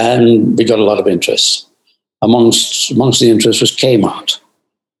 And we got a lot of interest. Amongst the interest was Kmart.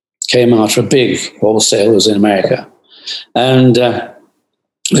 Kmart were big wholesalers in America. And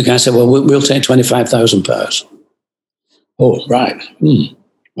the guy said, well, we'll take 25,000 pairs. Oh, right.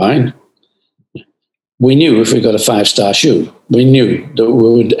 Fine. We knew if we got a 5-star shoe, we knew that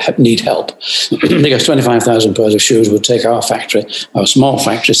we would need help. Because 25,000 pairs of shoes would take our small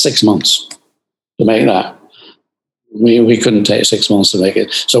factory, 6 months to make that. We couldn't take 6 months to make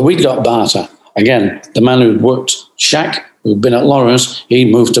it. So we got barter. Again, the man who'd worked, Shaq, who'd been at Lawrence, he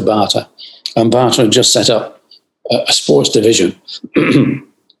moved to Barter. And Barter had just set up a sports division.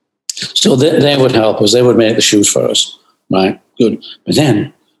 So they would help us. They would make the shoes for us. Right, good. But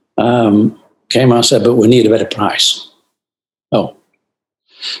then Kmart said, but we need a better price. Oh,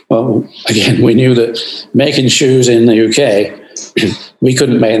 well, again, we knew that making shoes in the UK, we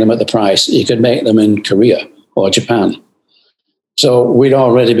couldn't make them at the price. You could make them in Korea or Japan. So we'd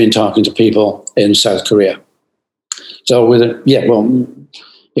already been talking to people in South Korea. So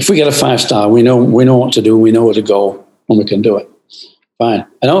if we get a 5-star, we know what to do, we know where to go, and we can do it. Fine.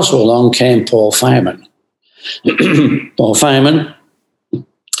 And also along came Paul Fireman. Paul Fireman,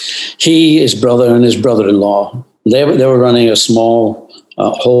 his brother and his brother-in-law, they were running a small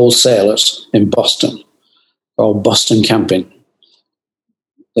wholesalers in Boston called Boston Camping.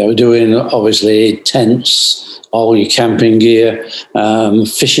 They were doing, obviously, tents, all your camping gear,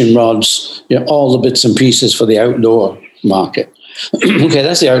 fishing rods, all the bits and pieces for the outdoor market. Okay,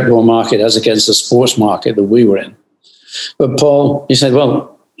 that's the outdoor market as against the sports market that we were in. But Paul, he said, well,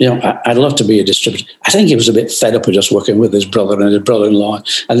 I'd love to be a distributor. I think he was a bit fed up with just working with his brother and his brother-in-law,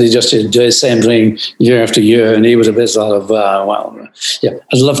 and they just did the same thing year after year, and he was a bit sort of,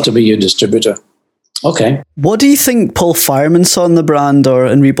 I'd love to be your distributor. Okay. What do you think Paul Fireman saw in the brand or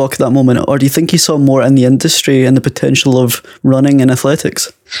in Reebok at that moment? Or do you think he saw more in the industry and the potential of running and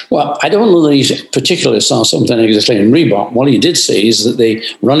athletics? Well, I don't know that he particularly saw something exactly in Reebok. What he did see is that the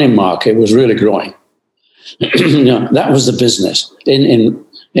running market was really growing. That was the business.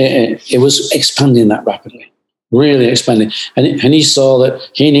 It was expanding that rapidly, really expanding. And he saw that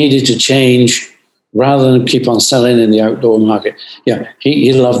he needed to change rather than keep on selling in the outdoor market.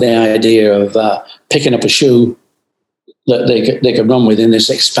 He loved the idea of picking up a shoe that they could run with in this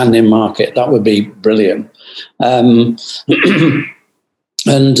expanding market. That would be brilliant.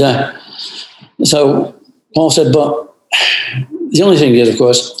 So Paul said, but the only thing is, of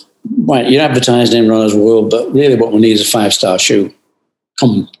course, right, you're advertising in Runner's World, but really what we need is a 5-star shoe.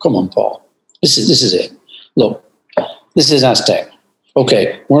 Come on, Paul. This is it. Look, this is Aztec.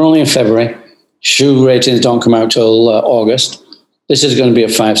 Okay, we're only in February. Shoe ratings don't come out till August. This is going to be a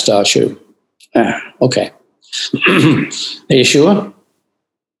 5-star shoe. Okay. Are you sure?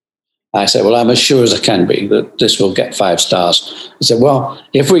 I said, well, I'm as sure as I can be that this will get 5 stars. He said, well,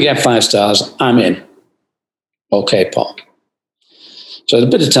 if we get 5 stars, I'm in. Okay, Paul. So a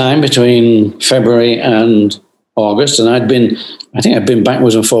bit of time between February and August, and I think I'd been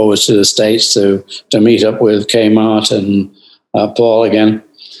backwards and forwards to the States to meet up with Kmart and Paul again.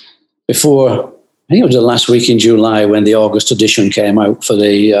 Before, I think it was the last week in July when the August edition came out for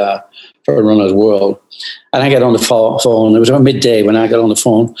Runner's World. And I get on the phone. It was about midday when I got on the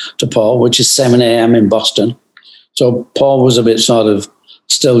phone to Paul, which is 7 a.m. in Boston. So Paul was a bit sort of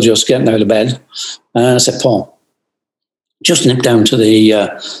still just getting out of bed. And I said, Paul, just nip down to the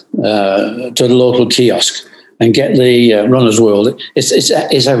local kiosk and get the Runner's World. It's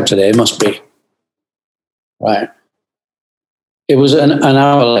out today. It must be. Right. It was an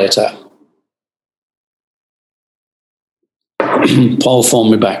hour later. Paul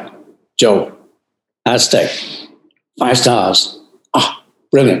phoned me back. Joe, Aztec, 5 stars.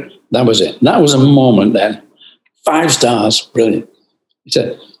 Brilliant. That was it. That was a moment then. 5 stars. Brilliant. He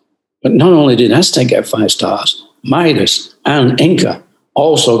said, but not only did Aztec get 5 stars, Midas and Inca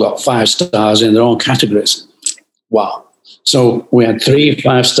also got 5 stars in their own categories. Wow. So we had 3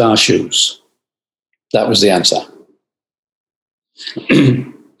 5-star shoes. That was the answer.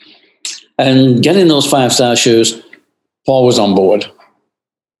 And getting those 5-star shoes Paul was on board.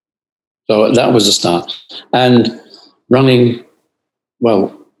 So that was the start. And running,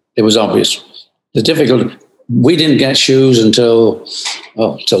 well, it was obvious. The difficulty, we didn't get shoes until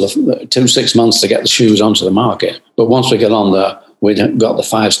 6 months to get the shoes onto the market. But once we got on there, we got the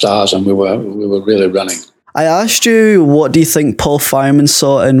 5 stars and we were really running. I asked you, what do you think Paul Fireman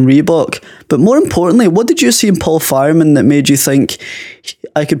saw in Reebok? But more importantly, what did you see in Paul Fireman that made you think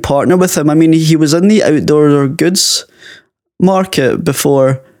I could partner with him? I mean, he was in the outdoor goods market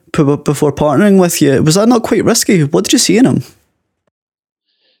before partnering with you. Was that not quite risky? What did you see in him?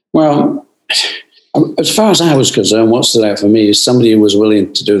 Well, as far as I was concerned, what stood out for me is somebody who was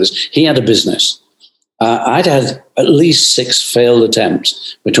willing to do this. He had a business. I'd had at least 6 failed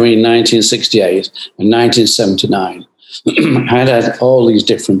attempts between 1968 and 1979. I'd had all these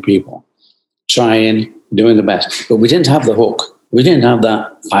different people trying, doing the best, but we didn't have the hook. We didn't have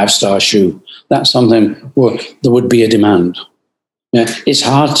that 5-star shoe. That's something where there would be a demand. Yeah, it's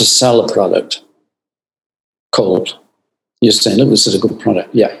hard to sell a product cold. You're saying, look, this is a good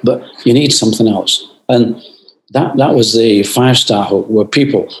product. Yeah, but you need something else. And that was the 5-star hook where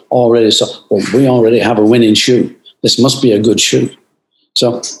people already saw, well, we already have a winning shoe. This must be a good shoe.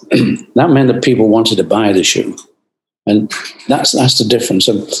 So that meant that people wanted to buy the shoe. And that's the difference.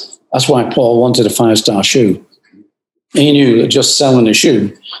 And that's why Paul wanted a 5-star shoe. He knew that just selling a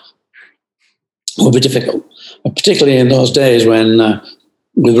shoe would be difficult, particularly in those days when,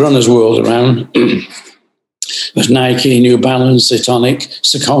 with Runner's World around, it was Nike, New Balance,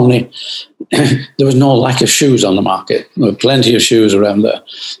 Saucony. There was no lack of shoes on the market. There were plenty of shoes around there.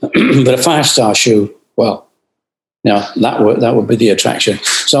 But a 5-star shoe, well, that would be the attraction.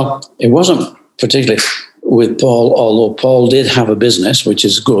 So it wasn't particularly with Paul, although Paul did have a business, which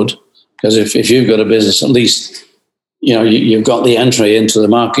is good, because if you've got a business, at least you've got the entry into the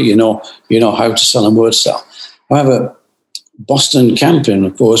market. You know how to sell and word sell. However, Boston Camping,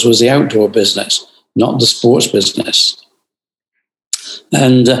 of course, was the outdoor business, not the sports business.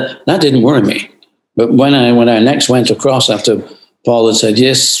 And that didn't worry me. But when I next went across after Paul had said,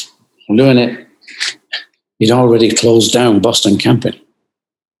 yes, I'm doing it, he'd already closed down Boston Camping.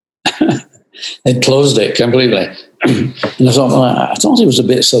 They'd closed it completely. And I thought he was a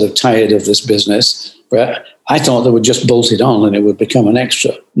bit sort of tired of this business, but I thought they would just bolt it on and it would become an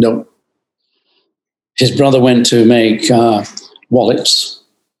extra. No. His brother went to make wallets,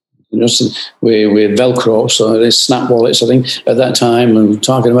 with Velcro, so they snap wallets, I think, at that time. And we're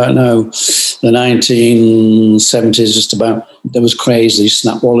talking about now the 1970s, just about. There was craze, these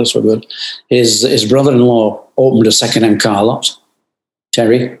snap wallets were good. His brother-in-law opened a second-hand car lot.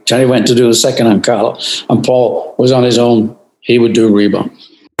 Terry went to do the second-hand car lot, and Paul was on his own. He would do Reebok.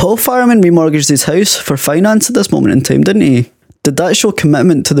 Paul Fireman remortgaged his house for finance at this moment in time, didn't he? Did that show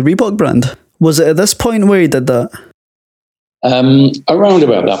commitment to the Reebok brand? Was it at this point where he did that? Around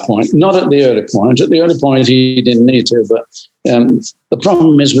about that point, not at the early point. At the early point, he didn't need to, but the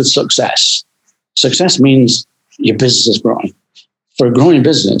problem is with success. Success means your business is growing. For a growing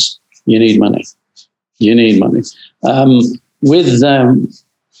business, you need money. You need money. In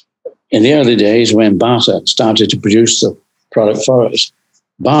the early days when Barter started to produce the product for us,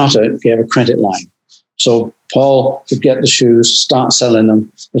 Barter gave a credit line. So Paul could get the shoes, start selling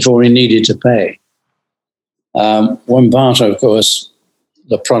them before he needed to pay. When Barter, of course,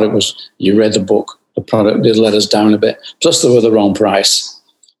 the product was, you read the book, the product did let us down a bit, plus they were the wrong price.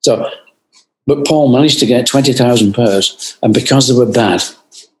 But Paul managed to get 20,000 pairs, and because they were bad,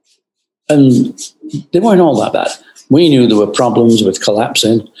 and they weren't all that bad, we knew there were problems with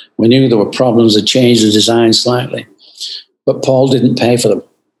collapsing, we knew there were problems that changed the design slightly, but Paul didn't pay for them.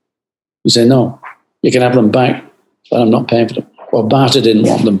 He said, no, you can have them back, but I'm not paying for them. Well, Barter didn't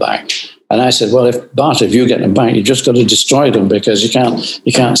want them back. And I said, well, if you get them back, you've just got to destroy them because you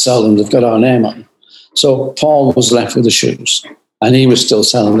can't sell them. They've got our name on them. So Paul was left with the shoes, and he was still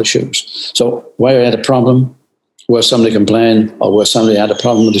selling the shoes. So where he had a problem, where somebody complained, or where somebody had a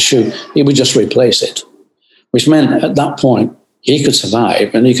problem with the shoe, he would just replace it, which meant at that point he could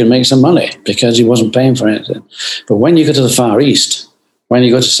survive and he could make some money because he wasn't paying for anything. But when you go to the Far East, when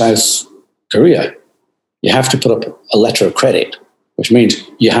you go to South Korea, you have to put up a letter of credit, which means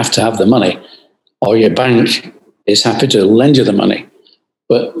you have to have the money, or your bank is happy to lend you the money.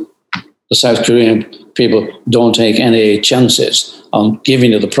 But the South Korean people don't take any chances on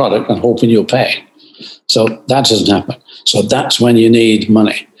giving you the product and hoping you'll pay. So that doesn't happen. So that's when you need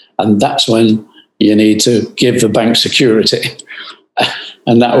money. And that's when you need to give the bank security.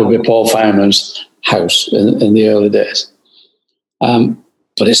 And that would be Paul Fireman's house in the early days.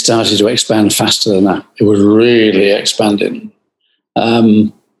 But it started to expand faster than that. It was really expanding.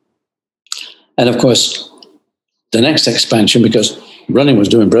 And of course, the next expansion, because running was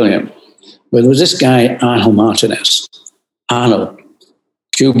doing brilliant. But there was this guy, Arnold Martinez. Arnold,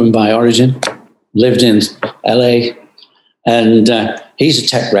 Cuban by origin, lived in LA, and he's a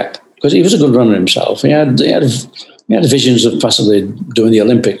tech rep because he was a good runner himself. He had visions of possibly doing the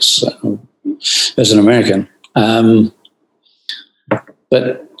Olympics as an American.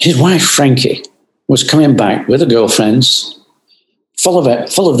 But his wife, Frankie, was coming back with her girlfriends, full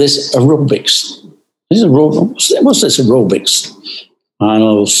of this aerobics. What's this aerobics?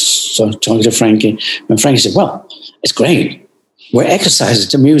 Arnold talking to Frankie, and Frankie said, well, it's great. We're exercising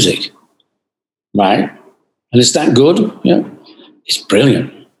to music, right? And it's that good? Yeah, it's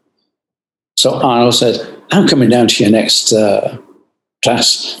brilliant. So Arnold said, I'm coming down to your next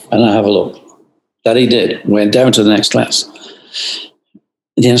class, and I'll have a look. That he did. Went down to the next class.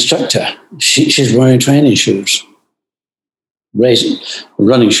 The instructor, she's wearing training shoes,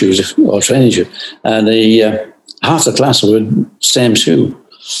 running shoes or training shoes. And half the class were same shoe.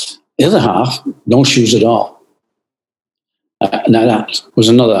 The other half, no shoes at all. Now that was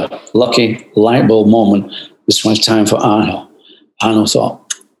another lucky light bulb moment. This was time for Arnold. Arnold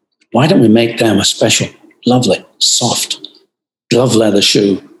thought, why don't we make them a special, lovely, soft, glove leather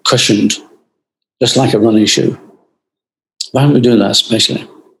shoe, cushioned, just like a running shoe? Why don't we do that especially?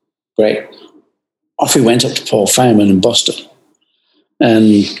 Great. Off he went up to Paul Feynman in Boston. And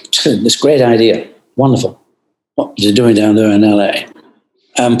this great idea, wonderful. What was he doing down there in LA?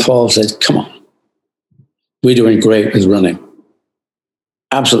 And Paul said, come on, we're doing great with running.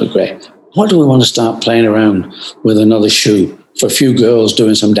 Absolutely great. What do we want to start playing around with another shoe for a few girls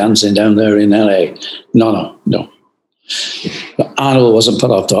doing some dancing down there in LA? No. But Arnold wasn't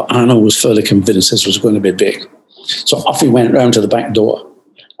put off though. Arnold was fairly convinced this was going to be big. So off he went round to the back door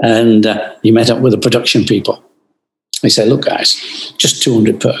and he met up with the production people. He said, look, guys, just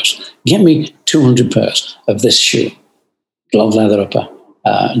 200 pairs. Get me 200 pairs of this shoe. Glove leather upper,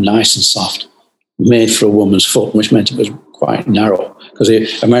 nice and soft, made for a woman's foot, which meant it was quite narrow, because the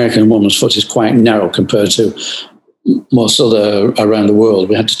American woman's foot is quite narrow compared to most other around the world.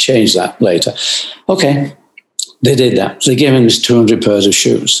 We had to change that later. Okay, they did that. So they gave him his 200 pairs of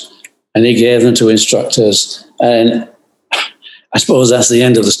shoes, and he gave them to instructors. And I suppose that's the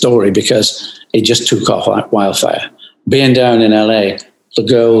end of the story, because it just took off like wildfire. Being down in LA, the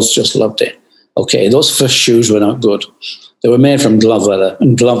girls just loved it. Okay, those first shoes were not good. They were made from glove leather,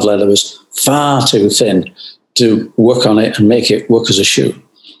 and glove leather was far too thin to work on it and make it work as a shoe.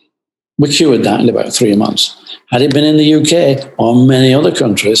 We cured that in about 3 months. Had it been in the UK or many other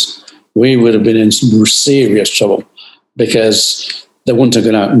countries, we would have been in some serious trouble, because they wouldn't have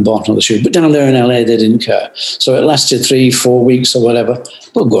gone out and bought another shoe. But down there in LA, they didn't care. So it lasted 3-4 weeks or whatever.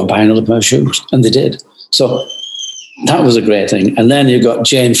 We'll go and buy another pair of shoes. And they did. So that was a great thing. And then you got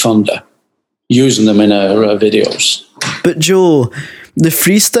Jane Fonda using them in her videos. But Joe, the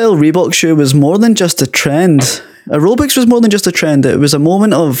freestyle Reebok shoe was more than just a trend. Aerobics was more than just a trend. It was a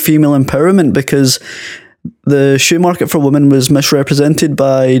moment of female empowerment, because the shoe market for women was misrepresented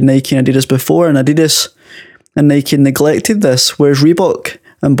by Nike and Adidas before, and Adidas and Nike neglected this, whereas Reebok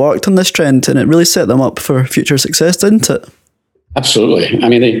embarked on this trend, and it really set them up for future success, didn't it? Absolutely. I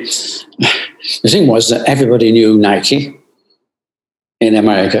mean, the thing was that everybody knew Nike in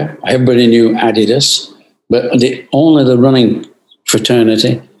America. Everybody knew Adidas, but only the running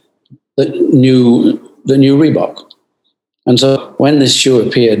fraternity that knew Reebok. And so when this shoe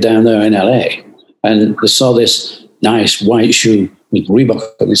appeared down there in LA, and they saw this nice white shoe with Reebok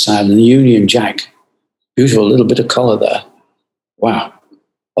on the side and the Union Jack, beautiful little bit of color there. Wow.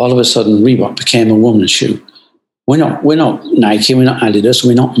 All of a sudden, Reebok became a woman's shoe. We're not Nike, we're not Adidas,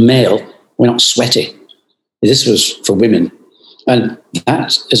 we're not male, we're not sweaty. This was for women. And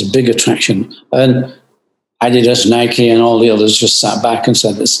that is a big attraction. And Adidas, Nike, and all the others just sat back and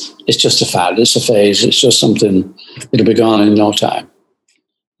said, it's just a fad, it's a phase, it's just something, it'll be gone in no time.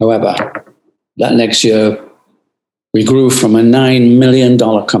 However, that next year, we grew from a $9 million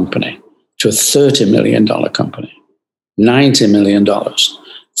company to a $30 million company, $90 million,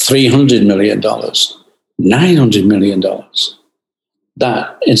 $300 million, $900 million.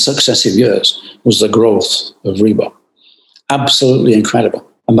 That, in successive years, was the growth of Reebok. Absolutely incredible.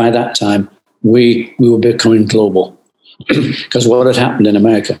 And by that time, we were becoming global, because what had happened in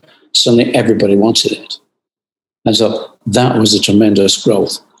America, suddenly everybody wanted it. And so that was a tremendous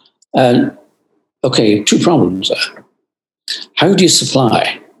growth. And okay, 2 problems there. How do you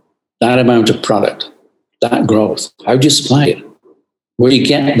supply that amount of product, that growth? How do you supply it? Where do you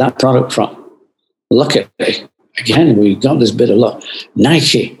get that product from? Luckily, again, we got this bit of luck.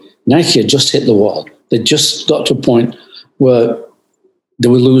 Nike had just hit the wall. They just got to a point where they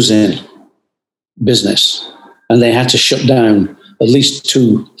were losing business. and they had to shut down at least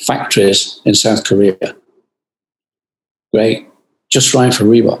 2 factories in South Korea. Great. Just right for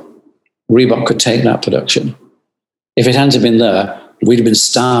Reebok. Reebok could take that production. If it hadn't been there, we'd have been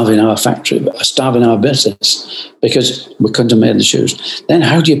starving our factory, starving our business, because we couldn't have made the shoes. Then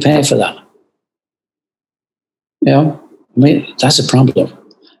how do you pay for that? You know, I mean, that's a problem.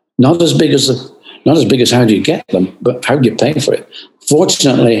 Not as big as how do you get them, but how do you pay for it?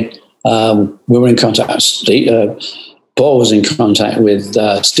 Fortunately, we were in contact. Paul was in contact with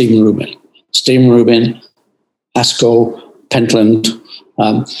Stephen Rubin. Stephen Rubin, ASCO, Pentland.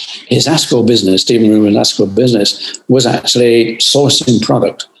 His ASCO business, Stephen Rubin's ASCO business, was actually sourcing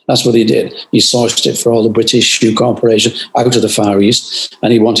product. That's what he did. He sourced it for all the British shoe corporation out of the Far East,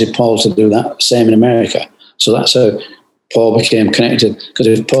 and he wanted Paul to do that same in America. So that's how Paul became connected, because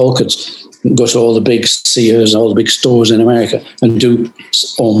if Paul could go to all the big Sears and all the big stores in America and do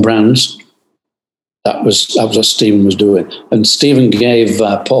own brands, that was what Stephen was doing. And Stephen gave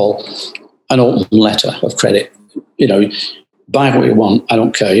Paul an open letter of credit. You know, buy what you want, I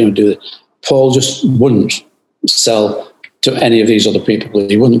don't care, do it. Paul just wouldn't sell to any of these other people.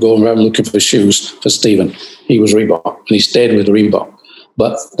 He wouldn't go around looking for shoes for Stephen. He was Reebok, and he stayed with Reebok.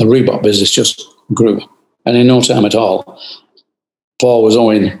 But the Reebok business just grew. And in no time at all, Paul was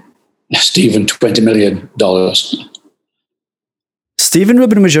owing Stephen $20 million. Stephen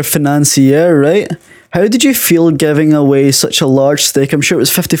Rubin was your financier, right? How did you feel giving away such a large stake? I'm sure it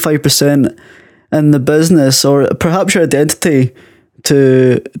was 55% in the business, or perhaps your identity,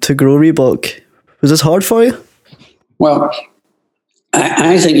 to grow Reebok. Was this hard for you? Well,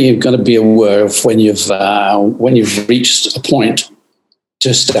 I think you've got to be aware of when you've reached a point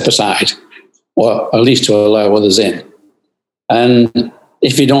to step aside, or at least to allow others in. And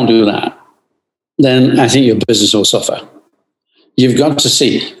if you don't do that, then I think your business will suffer. You've got to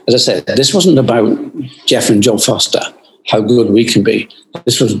see, as I said, this wasn't about Jeff and Joe Foster, how good we can be.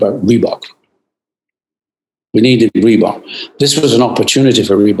 This was about Reebok. We needed Reebok. This was an opportunity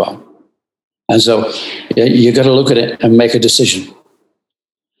for Reebok. And so you got to look at it and make a decision.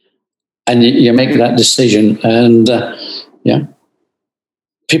 And you make that decision. And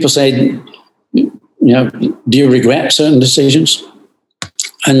people say, do you regret certain decisions?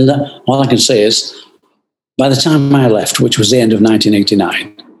 And all I can say is, by the time I left, which was the end of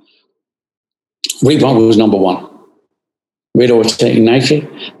 1989, Reebok was number 1. We'd overtaken Nike,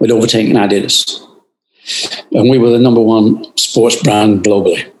 we'd overtaken Adidas. And we were the number 1 sports brand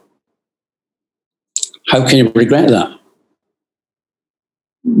globally. How can you regret that?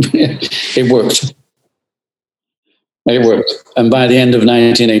 It worked. It worked. And by the end of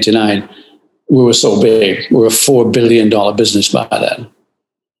 1989, we were so big. We were a $4 billion business by then.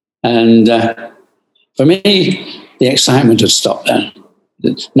 And for me, the excitement had stopped then.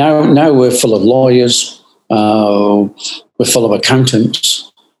 Now we're full of lawyers, we're full of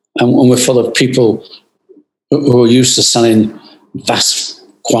accountants, and we're full of people who are used to selling vast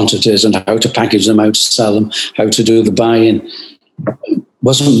quantities and how to package them, how to sell them, how to do the buying. It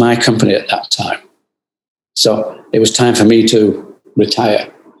wasn't my company at that time. So it was time for me to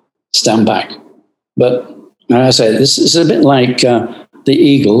retire, stand back. But like I say, this is a bit like the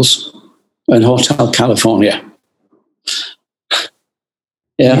Eagles in Hotel California.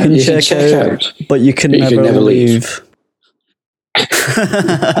 Yeah, you can check out, but you can never leave.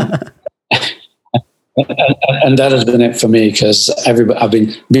 And that has been it for me, because I've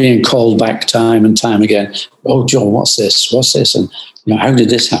been being called back time and time again. Oh, Joe, what's this? What's this? And how did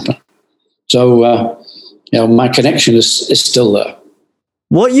this happen? So, my connection is still there.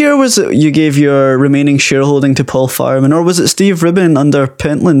 What year was it you gave your remaining shareholding to Paul Fireman, or was it Steve Rubin under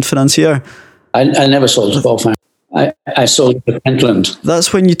Pentland Financier? I never sold to Paul Fireman. I sold to Pentland.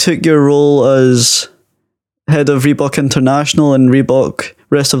 That's when you took your role as head of Reebok International and Reebok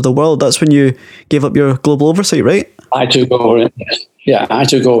Rest of the World. That's when you gave up your global oversight, right? I took over. Yeah, I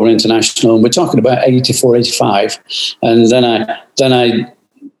took over international, and we're talking about 84, 85. And then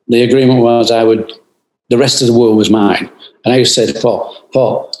the agreement was the rest of the world was mine. And I said,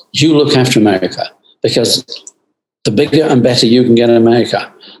 Paul, you look after America, because the bigger and better you can get in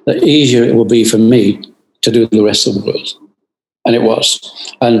America, the easier it will be for me to do the rest of the world. And it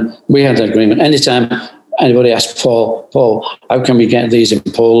was. And we had that agreement. Anytime anybody asked Paul, how can we get these in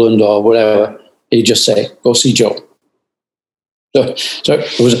Poland or whatever, he'd just say, go see Joe. So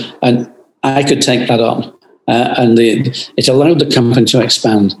it was, and I could take that on. And it allowed the company to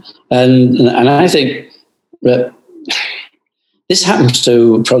expand. And I think that this happens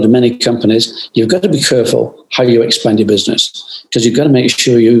to probably many companies. You've got to be careful how you expand your business, because you've got to make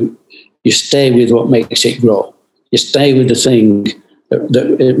sure you stay with what makes it grow. You stay with the thing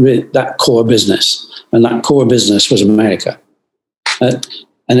that core business. And that core business was America.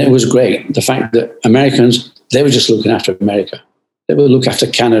 And it was great. The fact that Americans, they were just looking after America. They would look after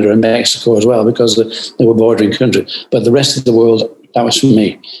Canada and Mexico as well because they were bordering countries. But the rest of the world, that was for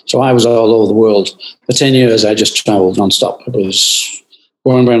me. So I was all over the world. For 10 years, I just traveled nonstop. I was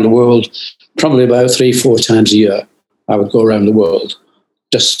going around the world probably about 3-4 times a year. I would go around the world,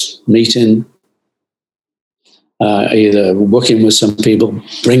 just meeting, either working with some people,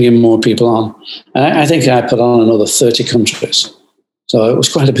 bringing more people on. I think I put on another 30 countries. So it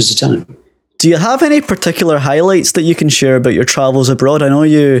was quite a busy time. Do you have any particular highlights that you can share about your travels abroad? I know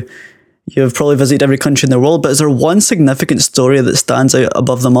you've probably visited every country in the world, but is there one significant story that stands out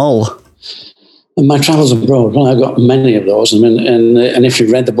above them all? And my travels abroad, well, I've got many of those. I mean, and if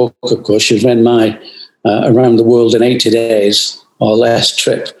you've read the book, of course, you've read my Around the World in 80 Days or Less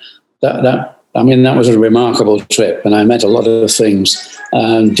trip. That was a remarkable trip, and I met a lot of things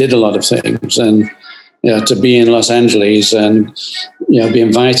and did a lot of things. And to be in Los Angeles and be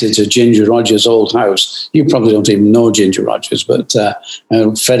invited to Ginger Rogers' old house. You probably don't even know Ginger Rogers, but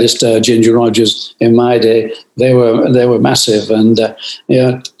Fred Astaire, Ginger Rogers in my day, they were massive, and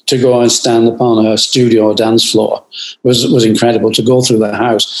to go and stand upon her studio dance floor was incredible. To go through the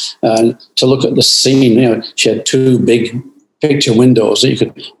house and to look at the scene. She had 2 big picture windows that you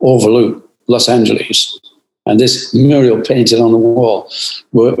could overlook Los Angeles, and this mural painted on the wall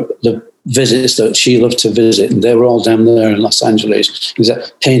were the visits that she loved to visit, and they were all down there in Los Angeles. He was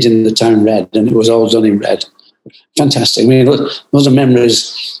painting the town red, and it was all done in red. Fantastic. I mean, those are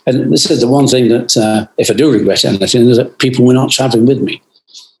memories. And this is the one thing that, if I do regret anything, is that people were not traveling with me.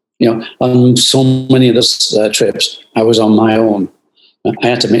 On so many of those trips, I was on my own. I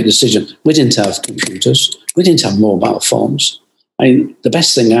had to make a decision. We didn't have computers. We didn't have mobile phones. The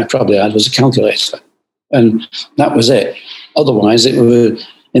best thing I probably had was a calculator, and that was it. Otherwise,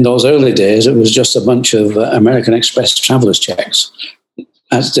 in those early days, it was just a bunch of American Express travelers checks.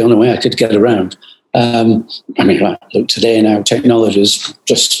 That's the only way I could get around. Look, today now, technology is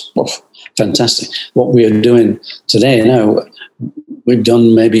just fantastic. What we are doing today now, we've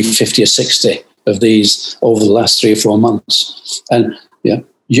done maybe 50 or 60 of these over the last 3 or 4 months. And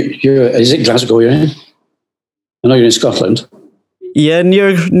is it Glasgow you're in? I know you're in Scotland. Yeah,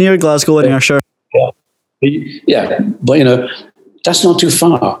 near Glasgow in Ayrshire. Yeah, but that's not too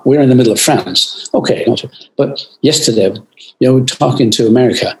far. We're in the middle of France. Okay, but yesterday, we're talking to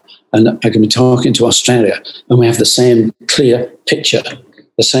America, and I can be talking to Australia, and we have the same clear picture,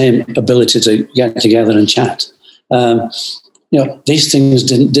 the same ability to get together and chat. These things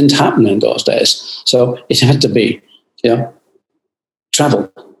didn't happen in those days, so it had to be,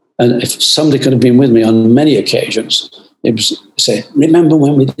 travel. And if somebody could have been with me on many occasions, it was say, "Remember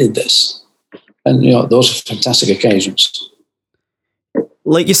when we did this?" And those are fantastic occasions.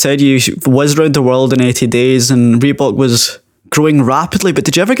 Like you said, you whizzed around the world in 80 days and Reebok was growing rapidly, but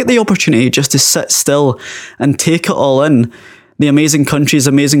did you ever get the opportunity just to sit still and take it all in? The amazing countries,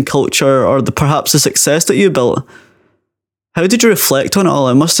 amazing culture, or perhaps the success that you built? How did you reflect on it all?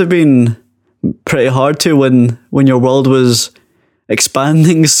 It must have been pretty hard to when your world was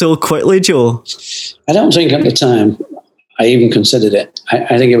expanding so quickly, Joe. I don't think at the time I even considered it.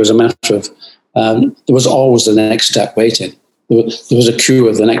 I think it was a matter of there was always the next step waiting. There was a queue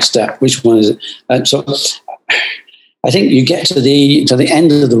of the next step. Which one is it? And so I think you get to the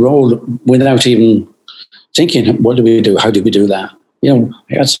end of the road without even thinking, what do we do? How do we do that? I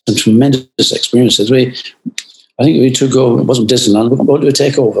had some tremendous experiences. I think we took over, it wasn't Disneyland, what did we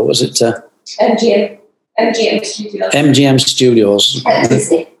take over? Was it? MGM Studios. MGM Studios. At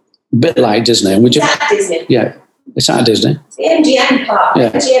Disney. A bit like Disney. It's at Disney. Yeah. It's at Disney. The MGM part. Yeah,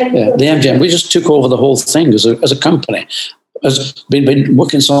 the MGM. We just took over the whole thing as a company. Has been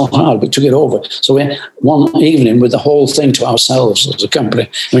working so hard, but took it over. So we had one evening with the whole thing to ourselves as a company.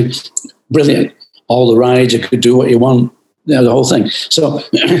 I mean, brilliant. All the rides, you could do what you want. The whole thing. So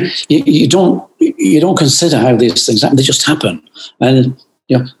you don't consider how these things happen. They just happen, and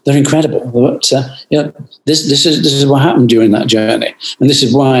they're incredible. But this is what happened during that journey, and this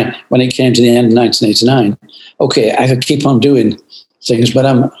is why when it came to the end of 1989, okay, I could keep on doing things, but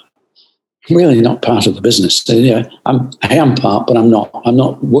I'm really not part of the business. I am part, but I'm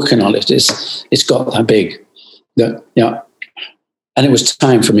not working on it. It's got that big, and it was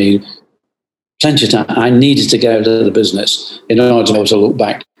time for me. Plenty of time. I needed to get out of the business in order to be able to look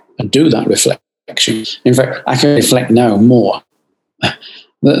back and do that reflection. In fact, I can reflect now more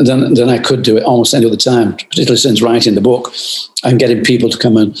than I could do it almost any other time, particularly since writing the book and getting people to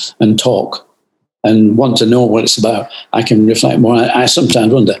come and talk and want to know what it's about. I can reflect more. I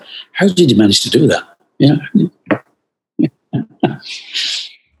sometimes wonder, how did you manage to do that?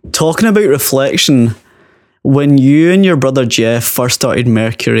 Talking about reflection, when you and your brother Jeff first started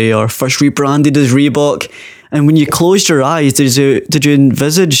Mercury or first rebranded as Reebok, and when you closed your eyes, did you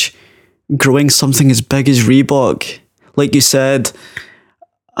envisage growing something as big as Reebok? Like you said,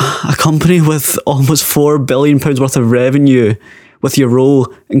 a company with almost £4 billion worth of revenue, with your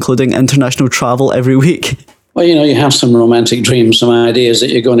role including international travel every week. Well, you have some romantic dreams, some ideas that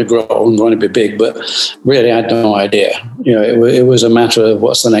you're going to grow and going to be big, but really I had no idea. It was a matter of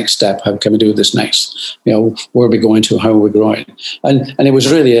what's the next step? How can we do this next? Where are we going to? How are we growing? And it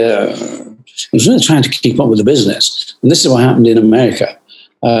was really trying to keep up with the business. And this is what happened in America.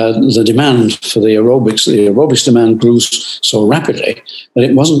 The demand for the aerobics demand grew so rapidly that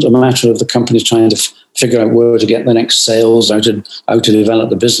it wasn't a matter of the companies trying to figure out where to get the next sales, how to develop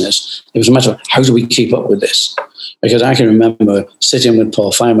the business. It was a matter of how do we keep up with this? Because I can remember sitting with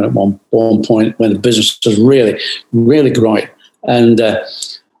Paul Feynman at one point when the business was really, really growing. And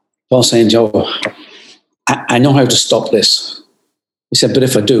Paul saying, Joe, I know how to stop this. He said, but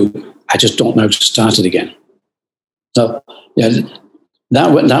if I do, I just don't know how to start it again. So,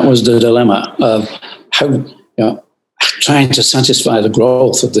 that was the dilemma of how, trying to satisfy the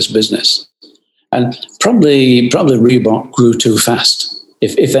growth of this business. And probably Reebok grew too fast,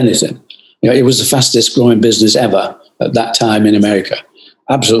 if anything. It was the fastest growing business ever at that time in America.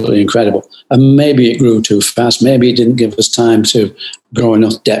 Absolutely incredible. And maybe it grew too fast. Maybe it didn't give us time to grow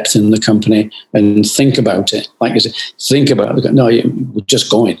enough depth in the company and think about it. Like I said, think about it. No, we're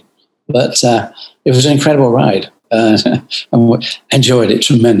just going. But it was an incredible ride. And enjoyed it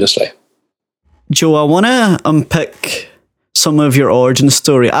tremendously. Joe, I want to unpick some of your origin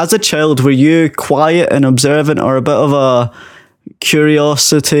story. As a child, were you quiet and observant or a bit of a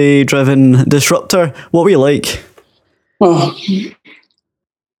curiosity-driven disruptor? What were you like? Well,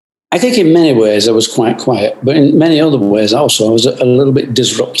 I think in many ways I was quite quiet, but in many other ways also I was a little bit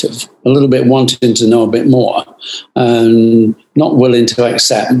disruptive, a little bit wanting to know a bit more and not willing to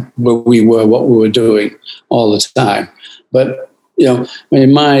accept where we were, what we were doing all the time. But,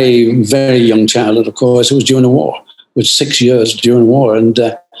 in my very young childhood, of course, it was during the war. It was 6 years during the war. And,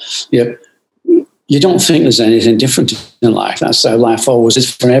 you don't think there's anything different in life. That's how life always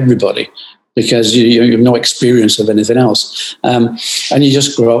is for everybody, because you have no experience of anything else. And you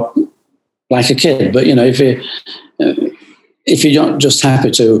just grow up like a kid. But, if you're not just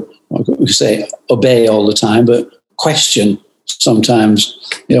happy to, say, obey all the time, but question sometimes,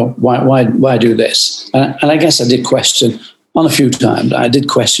 why do this? And I guess I did question on a few times. I did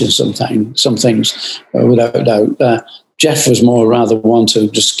question some things, without doubt. Jeff was more rather one to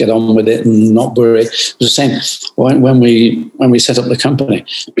just get on with it and not worry. It was the same when we set up the company.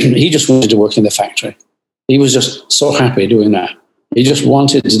 He just wanted to work in the factory. He was just so happy doing that. He just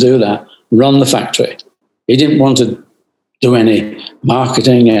wanted to do that, run the factory. He didn't want to do any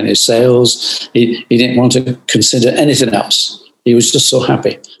marketing, any sales. He didn't want to consider anything else. He was just so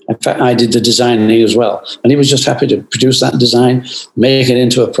happy. In fact, I did the designing as well. And he was just happy to produce that design, make it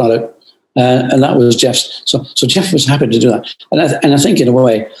into a product. And that was Jeff's. So Jeff was happy to do that. And I think in a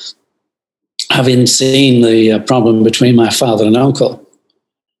way, having seen the problem between my father and uncle,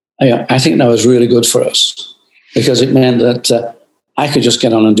 I think that was really good for us, because it meant that I could just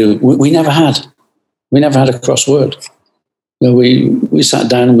get on and do it. We never had a crossword. We sat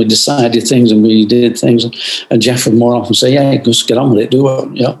down and we decided things and we did things. And Jeff would more often say, yeah, just get on with it, do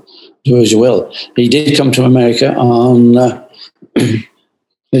as you will. He did come to America on...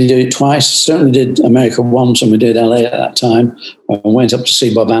 He did it twice. Certainly did America once, and we did LA at that time. I went up to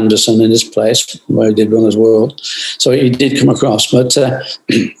see Bob Anderson in his place where he did Runner's World. So he did come across, but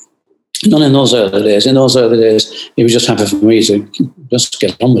not in those early days. In those early days, he was just happy for me to just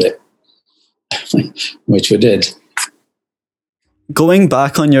get on with it, which we did. Going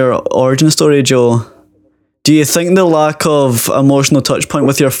back on your origin story, Joe, do you think the lack of emotional touch point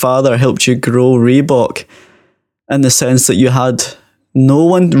with your father helped you grow Reebok, in the sense that you had no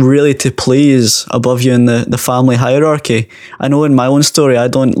one really to please above you in the family hierarchy? I know in my own story, I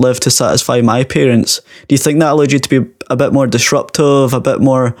don't live to satisfy my parents. Do you think that allowed you to be a bit more disruptive, a bit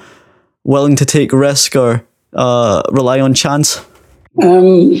more willing to take risk or rely on chance?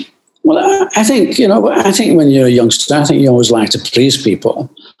 Well, I think when you're a youngster, I think you always like to please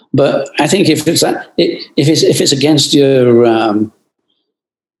people. But I think if it's against your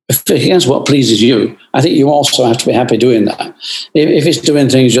if it's against what pleases you, I think you also have to be happy doing that. If it's doing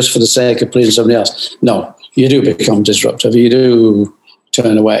things just for the sake of pleasing somebody else, no, you do become disruptive. You do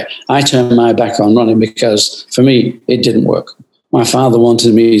turn away. I turned my back on running because for me it didn't work. My father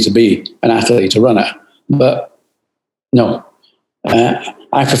wanted me to be an athlete, a runner, but no.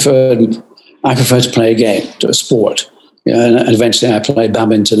 I preferred to play a game, to a sport, And eventually I played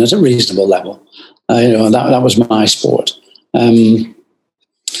badminton at a reasonable level. That was my sport. I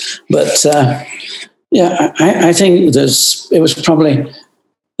think there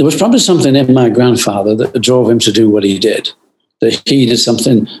was probably something in my grandfather that drove him to do what he did. That he did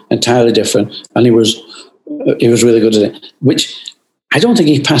something entirely different, and he was really good at it, which I don't think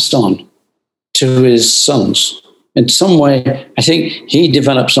he passed on to his sons. In some way, I think he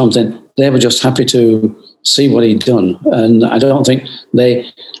developed something. They were just happy to see what he'd done, and I don't think they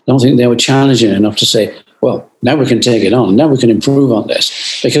were challenging enough to say, "Well, now we can take it on. Now we can improve on this,"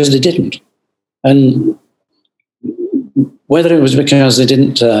 because they didn't. And whether it was because they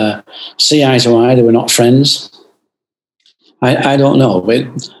didn't see eye to eye, they were not friends, I don't know.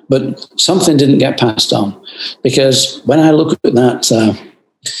 But something didn't get passed on, because when I look at that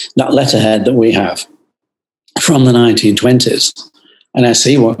letterhead that we have from the 1920s, and I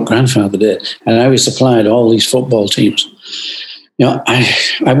see what grandfather did, and how he supplied all these football teams,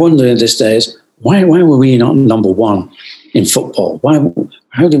 I wonder in these days, why were we not number one in football?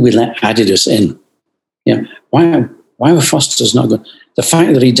 How did we let Adidas in? Why were Foster's not good? The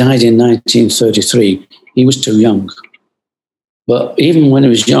fact that he died in 1933, he was too young. But even when he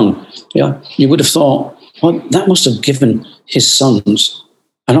was young, you would have thought, well, that must have given his sons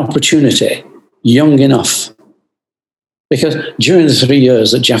an opportunity young enough. Because during the 3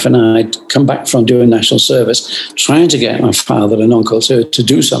 years that Jeff and I had come back from doing national service, trying to get my father and uncle to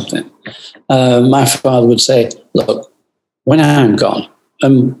do something, my father would say, look, when I'm gone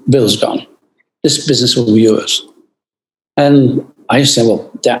and Bill's gone, this business will be yours. And I used to say,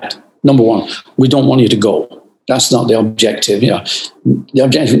 well, Dad, number one, we don't want you to go. That's not the objective. The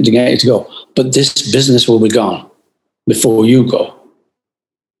objective is to get you to go. But this business will be gone before you go.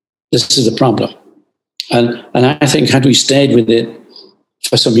 This is the problem. And I think had we stayed with it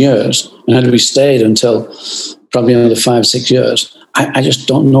for some years, and had we stayed until probably another 5, 6 years, I just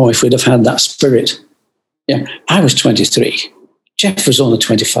don't know if we'd have had that spirit. I was 23. Jeff was only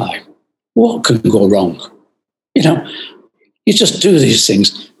 25. What could go wrong? You just do these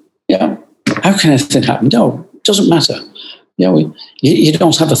things. How can anything happen? No, it doesn't matter. You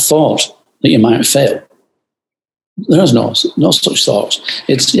don't have a thought that you might fail. There's no such thoughts.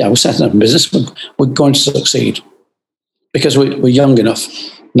 It's, we're setting up a business, we're going to succeed. Because we're young enough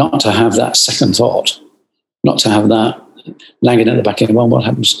not to have that second thought, not to have that nagging at the back end. Well, what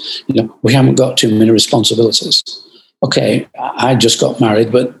happens? We haven't got too many responsibilities. Okay, I just got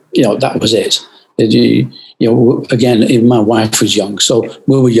married, but that was it. Again, even my wife was young, so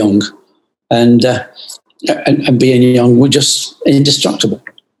we were young, and being young, we're just indestructible.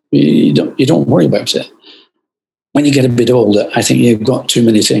 You don't worry about it. When you get a bit older, I think you've got too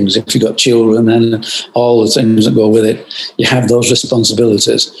many things. If you've got children and all the things that go with it, you have those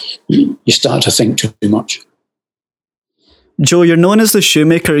responsibilities. You start to think too much. Joe, you're known as the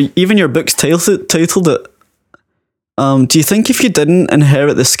shoemaker. Even your book's titled it. Do you think if you didn't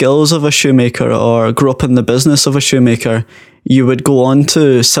inherit the skills of a shoemaker or grow up in the business of a shoemaker, you would go on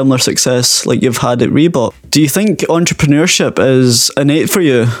to similar success like you've had at Reebok? Do you think entrepreneurship is innate for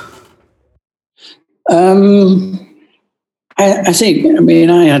you? I think,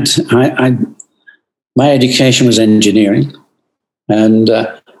 my education was engineering, and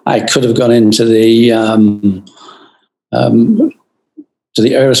I could have gone into the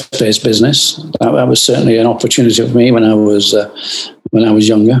aerospace business. That was certainly an opportunity for me when I was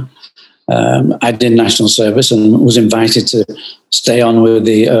younger. I did national service and was invited to stay on with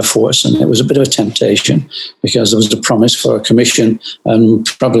the Air Force, and it was a bit of a temptation because there was a promise for a commission and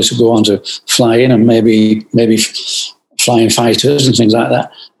probably to go on to flying and maybe flying fighters and things like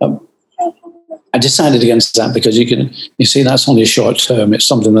that. I decided against that because you see that's only a short term. It's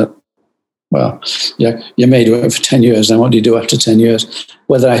something that, you may do it for 10 years. Then what do you do after 10 years?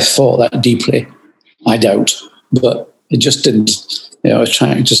 Whether I thought that deeply, I doubt, but it just didn't. I was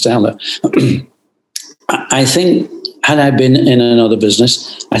trying to stay on there. I think had I been in another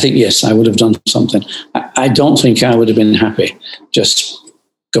business, I think, yes, I would have done something. I don't think I would have been happy just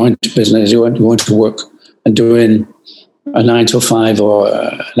going to business, going to work and doing a 9 to 5 or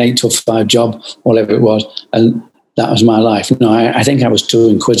an 8 to 5 job, whatever it was. And that was my life. No, I think I was too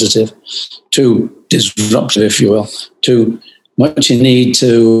inquisitive, too disruptive, if you will, too much in need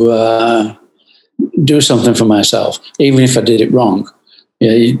to do something for myself, even if I did it wrong.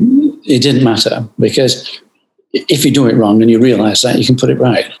 It didn't matter, because if you do it wrong and you realize that, you can put it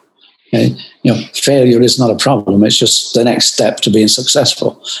right. Failure is not a problem. It's just the next step to being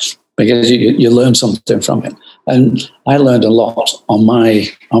successful, because you learn something from it. And I learned a lot on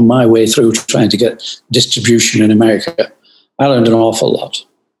my way through trying to get distribution in America. I learned an awful lot,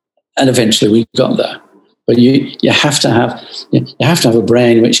 and eventually we got there. But you have to have a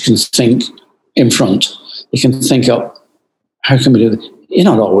brain which can think in front. You can think up, how can we do this? You're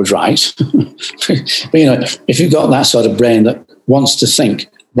not always right. But, if you've got that sort of brain that wants to think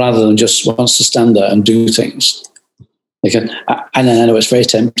rather than just wants to stand there and do things, and I know it's very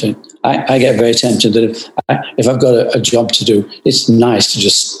tempting. I get very tempted that if I've got a job to do, it's nice to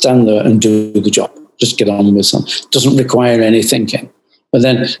just stand there and do the job. Just get on with something. It doesn't require any thinking. But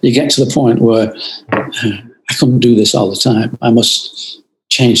then you get to the point where I couldn't do this all the time. I must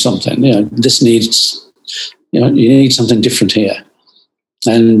change something. This needs, you need something different here.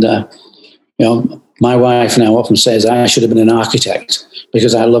 And, my wife now often says I should have been an architect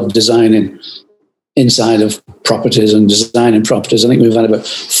because I love designing inside of properties and designing properties. I think we've had about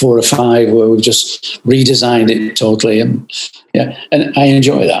 4 or 5 where we've just redesigned it totally. And I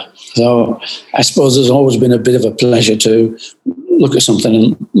enjoy that. So I suppose there's always been a bit of a pleasure to look at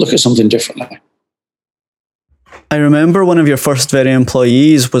something differently. I remember one of your first very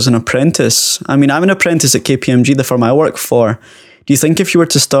employees was an apprentice. I mean, I'm an apprentice at KPMG, the firm I work for. Do you think if you were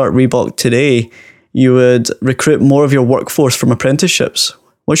to start Reebok today, you would recruit more of your workforce from apprenticeships?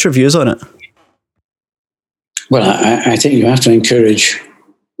 What's your views on it? Well, I think you have to encourage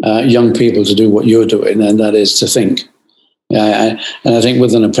young people to do what you're doing, and that is to think. And I think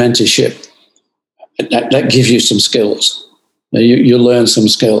with an apprenticeship, that gives you some skills. You learn some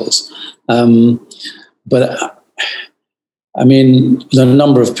skills. But I mean, the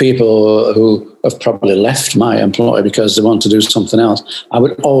number of people who have probably left my employ because they want to do something else, I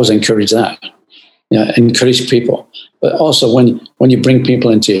would always encourage that. Encourage people. But also when you bring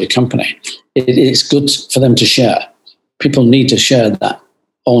people into your company, it's good for them to share. People need to share that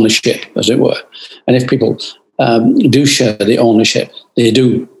ownership, as it were. And if people do share the ownership, they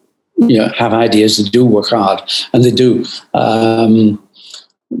do have ideas, they do work hard, and they do,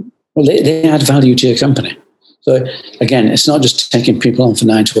 they add value to your company. So again, it's not just taking people on for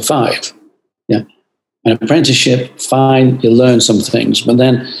 9 to 5. An apprenticeship, fine, you learn some things, but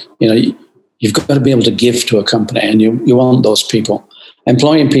then, you've got to be able to give to a company, and you want those people.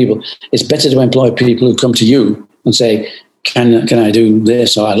 Employing people, it's better to employ people who come to you and say, can I do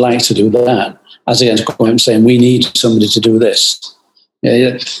this, or I'd like to do that, as against going and saying, we need somebody to do this.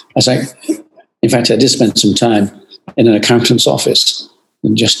 In fact, I did spend some time in an accountant's office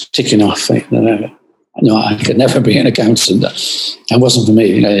and just ticking off. No, I could never be an accountant. That wasn't for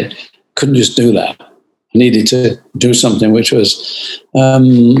me. I couldn't just do that. I needed to do something which was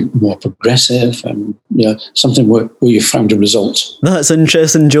more progressive and something where you found a result. That's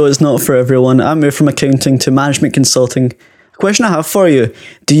interesting, Joe. It's not for everyone. I moved from accounting to management consulting. A question I have for you: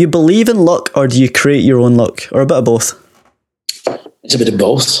 do you believe in luck, or do you create your own luck, or a bit of both? It's a bit of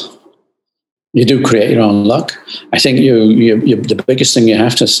both. You do create your own luck. I think the biggest thing you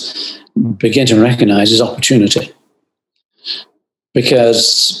have to begin to recognize is opportunity,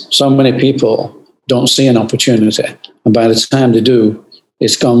 because so many people don't see an opportunity, and by the time they do,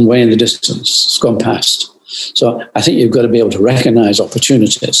 it's gone way in the distance. It's gone past. So I think you've got to be able to recognize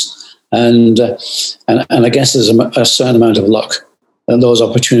opportunities, and I guess there's a certain amount of luck, and those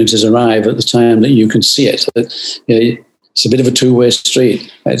opportunities arrive at the time that you can see it. It's a bit of a two-way street.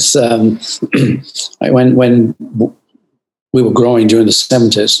 It's when we were growing during the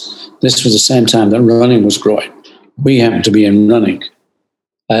 70s, this was the same time that running was growing. We happened to be in running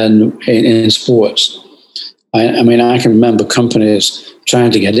and in sports. I mean, I can remember companies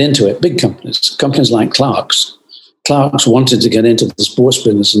trying to get into it, big companies like Clark's. Clark's wanted to get into the sports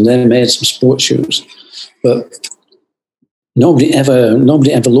business, and they made some sports shoes. But nobody ever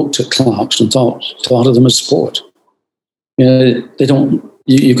looked at Clark's and thought of them as sport. They don't.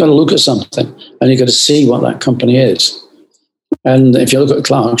 You've got to look at something, and you've got to see what that company is. And if you look at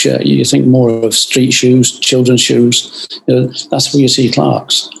Clark's, you think more of street shoes, children's shoes. That's where you see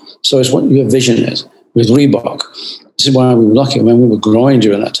Clark's. So it's what your vision is. With Reebok, this is why we were lucky. When we were growing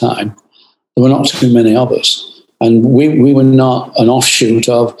during that time, there were not too many of us. And we were not an offshoot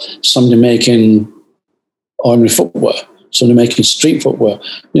of somebody making ordinary footwear, somebody making street footwear.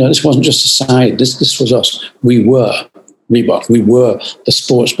 This wasn't just a side. This was us. We were Reebok. We were the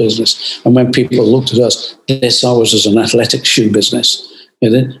sports business. And when people looked at us, they saw us as an athletic shoe business. They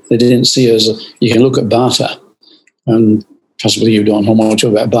didn't see us. You can look at Barter, and possibly you don't know much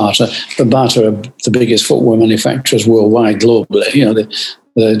about Barter, but Barter are the biggest footwear manufacturers worldwide, globally.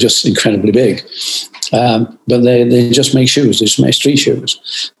 They're just incredibly big. But they just make shoes. They just make street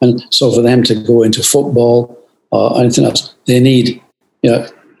shoes. And so for them to go into football or anything else, they need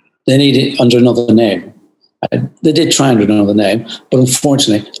it under another name. They did try under another name, but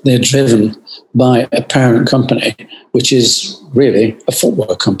unfortunately, they're driven by a parent company, which is really a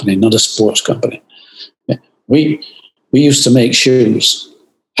footwear company, not a sports company. We used to make shoes,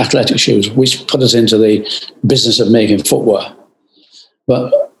 athletic shoes, which put us into the business of making footwear.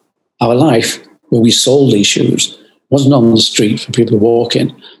 But our life, where we sold these shoes, wasn't on the street for people to walk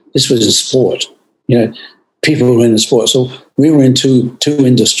in. This was in sport. People were in the sport. So we were in two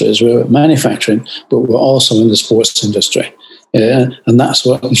industries. We were manufacturing, but we were also in the sports industry. And that's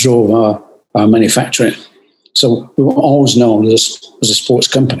what drove our manufacturing. So we were always known as a sports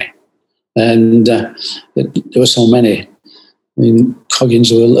company. And there were so many. I mean, Coggins,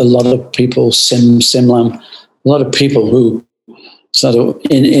 there were a lot of people, Simlam, a lot of people who sort of,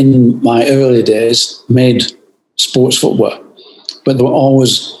 in my early days, made sports footwear. But they were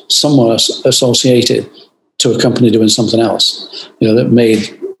always somewhat associated to a company doing something else, that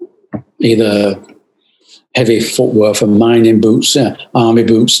made either heavy footwear for mining boots, army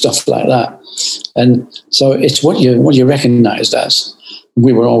boots, stuff like that. And so it's what you recognised as.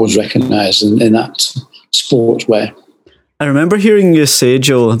 We were always recognised in that sport way. I remember hearing you say,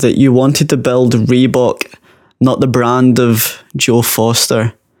 Joe, that you wanted to build Reebok, not the brand of Joe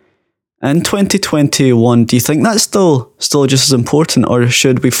Foster. In 2021, do you think that's still just as important, or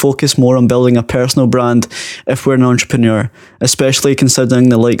should we focus more on building a personal brand if we're an entrepreneur, especially considering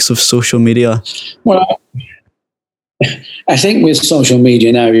the likes of social media? Well, I think with social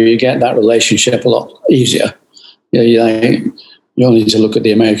media now, you get that relationship a lot easier. You only need to look at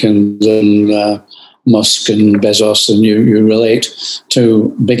the Americans and Musk and Bezos, and you relate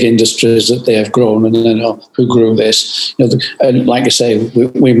to big industries that they have grown, and then who grew this. And like I say,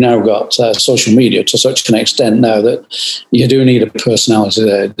 we've now got social media to such an extent now that you do need a personality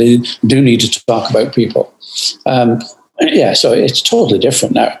there. You do need to talk about people. So it's totally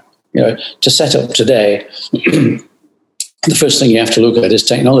different now. To set up today, the first thing you have to look at is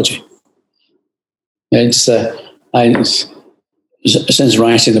technology. Since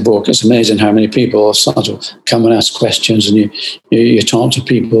writing the book, it's amazing how many people sort of come and ask questions, and you talk to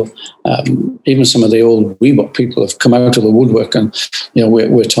people. Even some of the old Reebok people have come out of the woodwork, and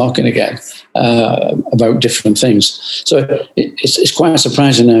we're talking again about different things. So it's quite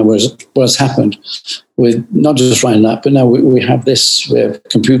surprising now what's happened with not just writing that, but now we have this. We have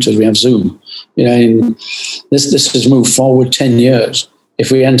computers, we have Zoom. And this has moved forward 10 years. If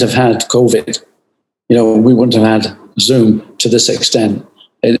we hadn't have had COVID, we wouldn't have had Zoom to this extent.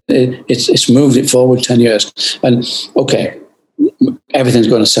 It's moved it forward 10 years. And okay, everything's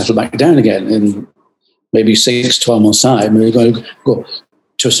going to settle back down again in maybe 6-12 months' time. We're going to go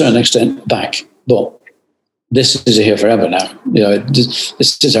to a certain extent back. But this is here forever now. This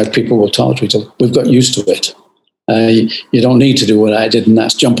is how people will talk to each other. We've got used to it. You don't need to do what I did, and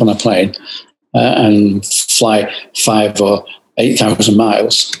that's jump on a plane and fly 5,000 or 8,000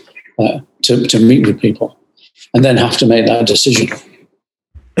 miles to meet with people, and then have to make that decision.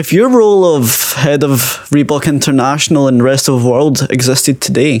 If your role of head of Reebok International and rest of the world existed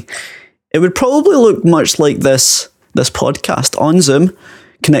today, it would probably look much like this podcast on Zoom,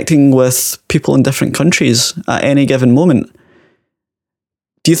 connecting with people in different countries at any given moment.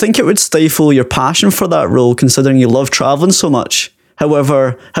 Do you think it would stifle your passion for that role, considering you love traveling so much?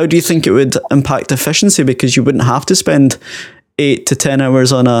 However, how do you think it would impact efficiency, because you wouldn't have to spend 8 to 10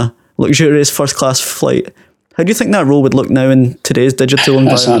 hours on a luxurious first-class flight? How do you think that role would look now in today's digital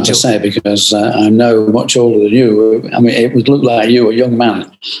environment? That's hard to say, because I'm now much older than you. I mean, it would look like you, a young man.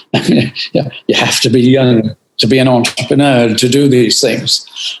 You have to be young to be an entrepreneur, to do these things.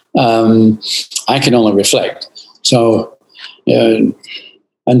 I can only reflect. So,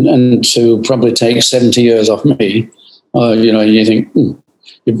 and to probably take 70 years off me, you think,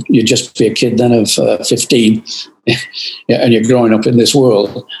 you'd just be a kid then of 15, and you're growing up in this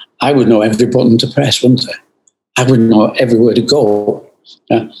world. I would know every button to press, wouldn't I? I would know everywhere to go.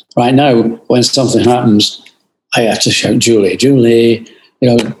 Right now, when something happens, I have to shout, Julie,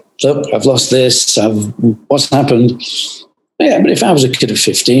 look, I've lost this, what's happened? Yeah, but if I was a kid of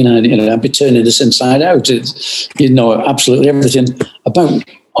 15, I'd be turning this inside out. You'd know absolutely everything about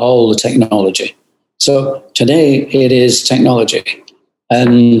all the technology. So today it is technology.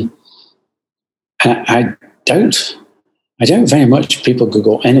 And I doubt very much people could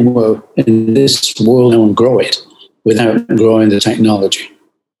go anywhere in this world and grow it without growing the technology.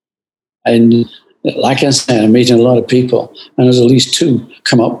 And like I said, I'm meeting a lot of people, and there's at least 2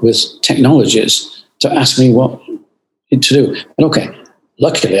 come up with technologies to ask me what to do. And okay,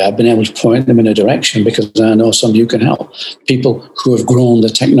 luckily I've been able to point them in a direction, because I know some of you can help. People who have grown the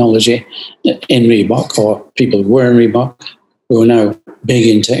technology in Reebok, or people who were in Reebok who are now big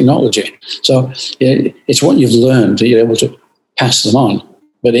in technology. So it's what you've learned that you're able to pass them on.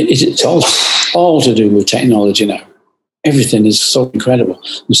 But it's all to do with technology now. everything is so incredible.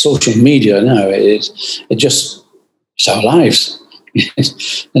 And social media now, it's our lives.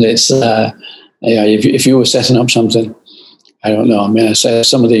 And it's, if you were setting up something, I don't know, I mean, I say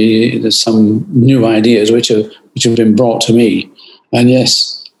there's some new ideas which have been brought to me. And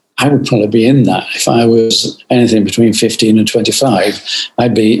yes, I would probably be in that. If I was anything between 15 and 25,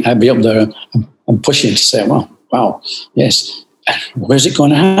 I'd be up there and pushing to say, well, wow, yes, where's it going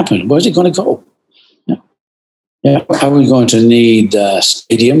to happen? Where's it going to go? Yeah. Are we going to need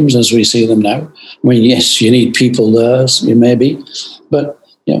stadiums as we see them now? I mean, yes, you need people there, maybe, but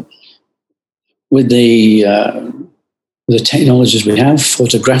with the technologies we have,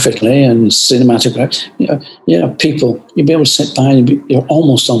 photographically and cinematographically, people, you'll be able to sit by and you're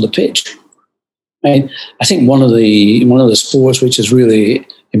almost on the pitch. I think one of the sports which has really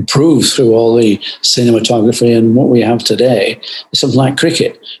improved through all the cinematography and what we have today is something like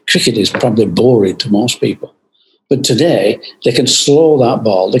cricket. Cricket is probably boring to most people. But today, they can slow that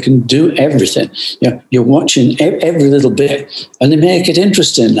ball. They can do everything. You're watching every little bit, and they make it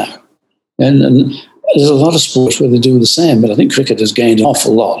interesting now. And there's a lot of sports where they do the same, but I think cricket has gained an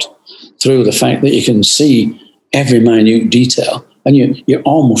awful lot through the fact that you can see every minute detail, and you're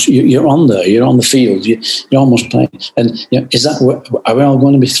on there. You're on the field. You're almost playing. And is that are we all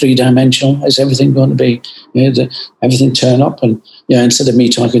going to be 3-dimensional? Is everything going to be everything turn up? And instead of me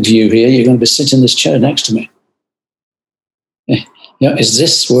talking to you here, you're going to be sitting in this chair next to me. Is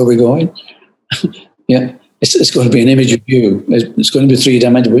this where we're going? It's going to be an image of you. It's going to be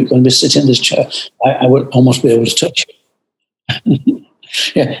 3-dimensional. We're going to be sitting in this chair. I would almost be able to touch you.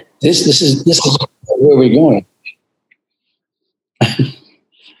 This is where we're going.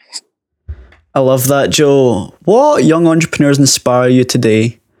 I love that, Joe. What young entrepreneurs inspire you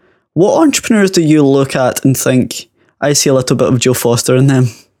today? What entrepreneurs do you look at and think, I see a little bit of Joe Foster in them?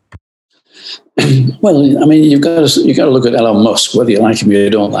 Well, I mean, you've got to look at Elon Musk, whether you like him or you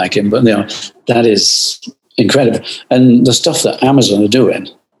don't like him. But that is incredible, and the stuff that Amazon are doing.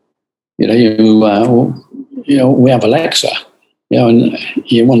 We have Alexa. And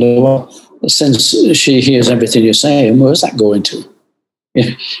you wonder, well, since she hears everything you're saying, where's that going to?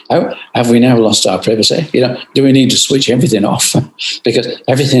 Have we now lost our privacy? Do we need to switch everything off because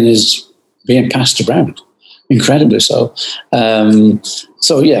everything is being passed around? Incredibly so.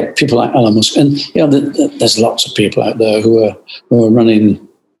 People like Elon Musk, and there's lots of people out there who are running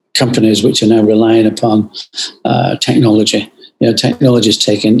companies which are now relying upon technology. Technology is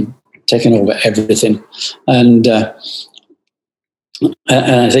taking over everything, and I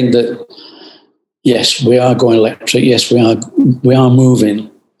think that yes, we are going electric. Yes, we are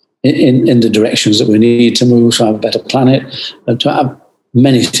moving in the directions that we need to move to have a better planet and to have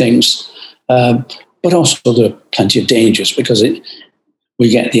many things. But also there are plenty of dangers because we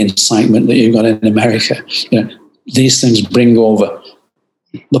get the incitement that you've got in America. These things bring over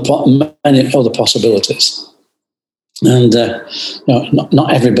many other possibilities. And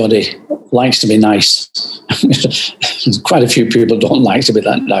not everybody likes to be nice. Quite a few people don't like to be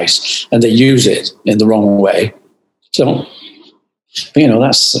that nice, and they use it in the wrong way. So,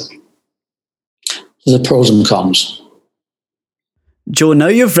 that's the pros and cons. Joe, now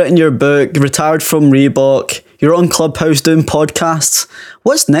you've written your book, retired from Reebok, you're on Clubhouse doing podcasts.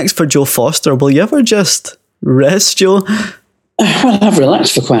 What's next for Joe Foster? Will you ever just rest, Joe? Well, I've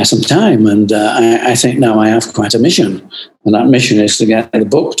relaxed for quite some time, and I think now I have quite a mission. And that mission is to get the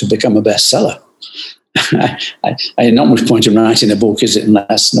book to become a bestseller. Not much point in writing a book, is it,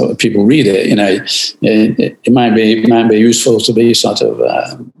 unless people read it. It might be useful to be sort of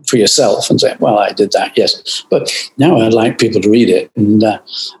for yourself and say, well, I did that, yes. But now I'd like people to read it, and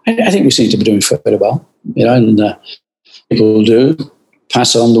I think we seem to be doing fairly well, and people do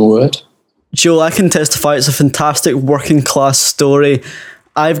pass on the word. Joe, I can testify it's a fantastic working class story.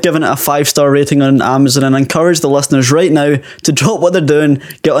 I've given it a 5-star rating on Amazon and encourage the listeners right now to drop what they're doing,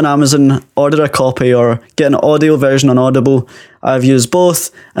 get on Amazon, order a copy or get an audio version on Audible. I've used both,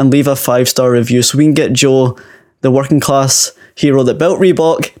 and leave a 5-star review so we can get Joe, the working class hero that built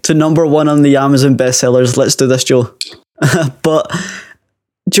Reebok, to number 1 on the Amazon bestsellers. Let's do this, Joe. But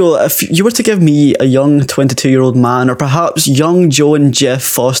Joe, if you were to give me, a young 22-year-old man, or perhaps young Joe and Jeff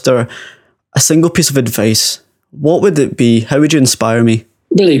Foster, a single piece of advice, what would it be? How would you inspire me?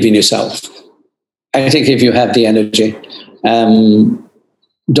 Believe in yourself. I think if you have the energy,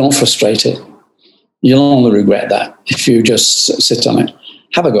 don't frustrate it. You'll only regret that if you just sit on it.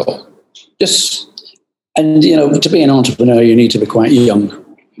 Have a go. To be an entrepreneur, you need to be quite young,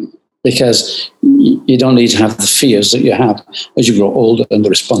 because you don't need to have the fears that you have as you grow older and the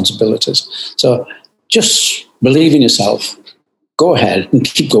responsibilities. So just believe in yourself. Go ahead and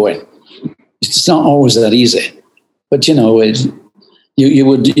keep going. It's not always that easy. but you know, you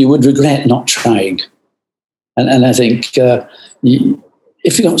would regret not trying. And I think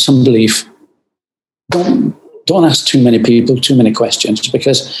if you've got some belief, don't ask too many people too many questions,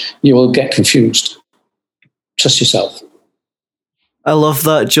 because you will get confused. Trust yourself. I love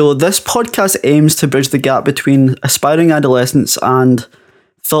that, Joe. This podcast aims to bridge the gap between aspiring adolescents and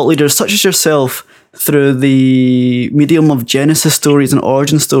thought leaders such as yourself through the medium of Genesis stories and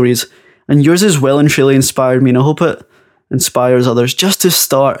origin stories. And yours has well and truly inspired me, and I hope it inspires others. Just to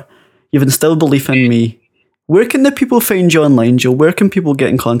start, you've instilled belief in me. Where can the people find you online, Joe? Where can people get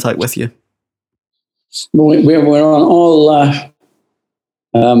in contact with you? We're on all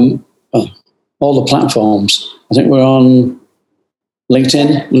the platforms. I think we're on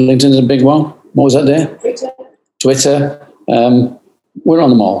LinkedIn. LinkedIn is a big one. What was that there? Twitter. We're on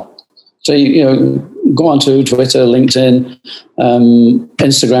them all. So, you know, go on to Twitter, LinkedIn,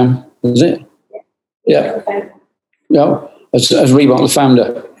 Instagram. Is it? Yeah. Yeah. As REEBOK, the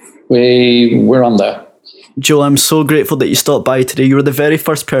founder, we're on there. Joe, I'm so grateful that you stopped by today. You were the very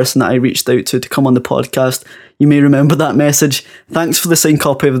first person that I reached out to come on the podcast. You may remember that message. Thanks for the signed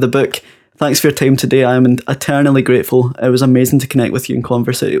copy of the book. Thanks for your time today. I am eternally grateful. It was amazing to connect with you and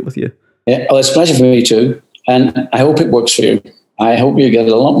conversate with you. Yeah, well, it's a pleasure for me too. And I hope it works for you. I hope you get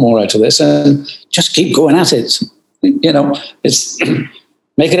a lot more out of this, and just keep going at it. You know, it's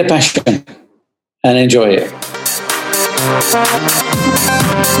make it a passion and enjoy it.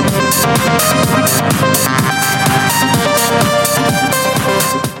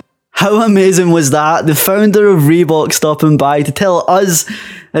 How amazing was that? The founder of REEBOK stopping by to tell us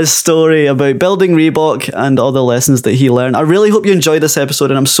his story about building REEBOK and all the lessons that he learned. I really hope you enjoyed this episode,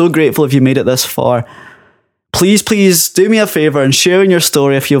 and I'm so grateful if you made it this far. Please do me a favour and share in your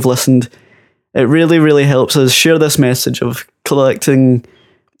story if you've listened. It really, really helps us share this message of collecting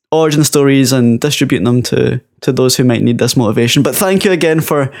origin stories and distributing them to those who might need this motivation. But thank you again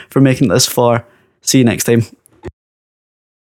for making it this far. See you next time.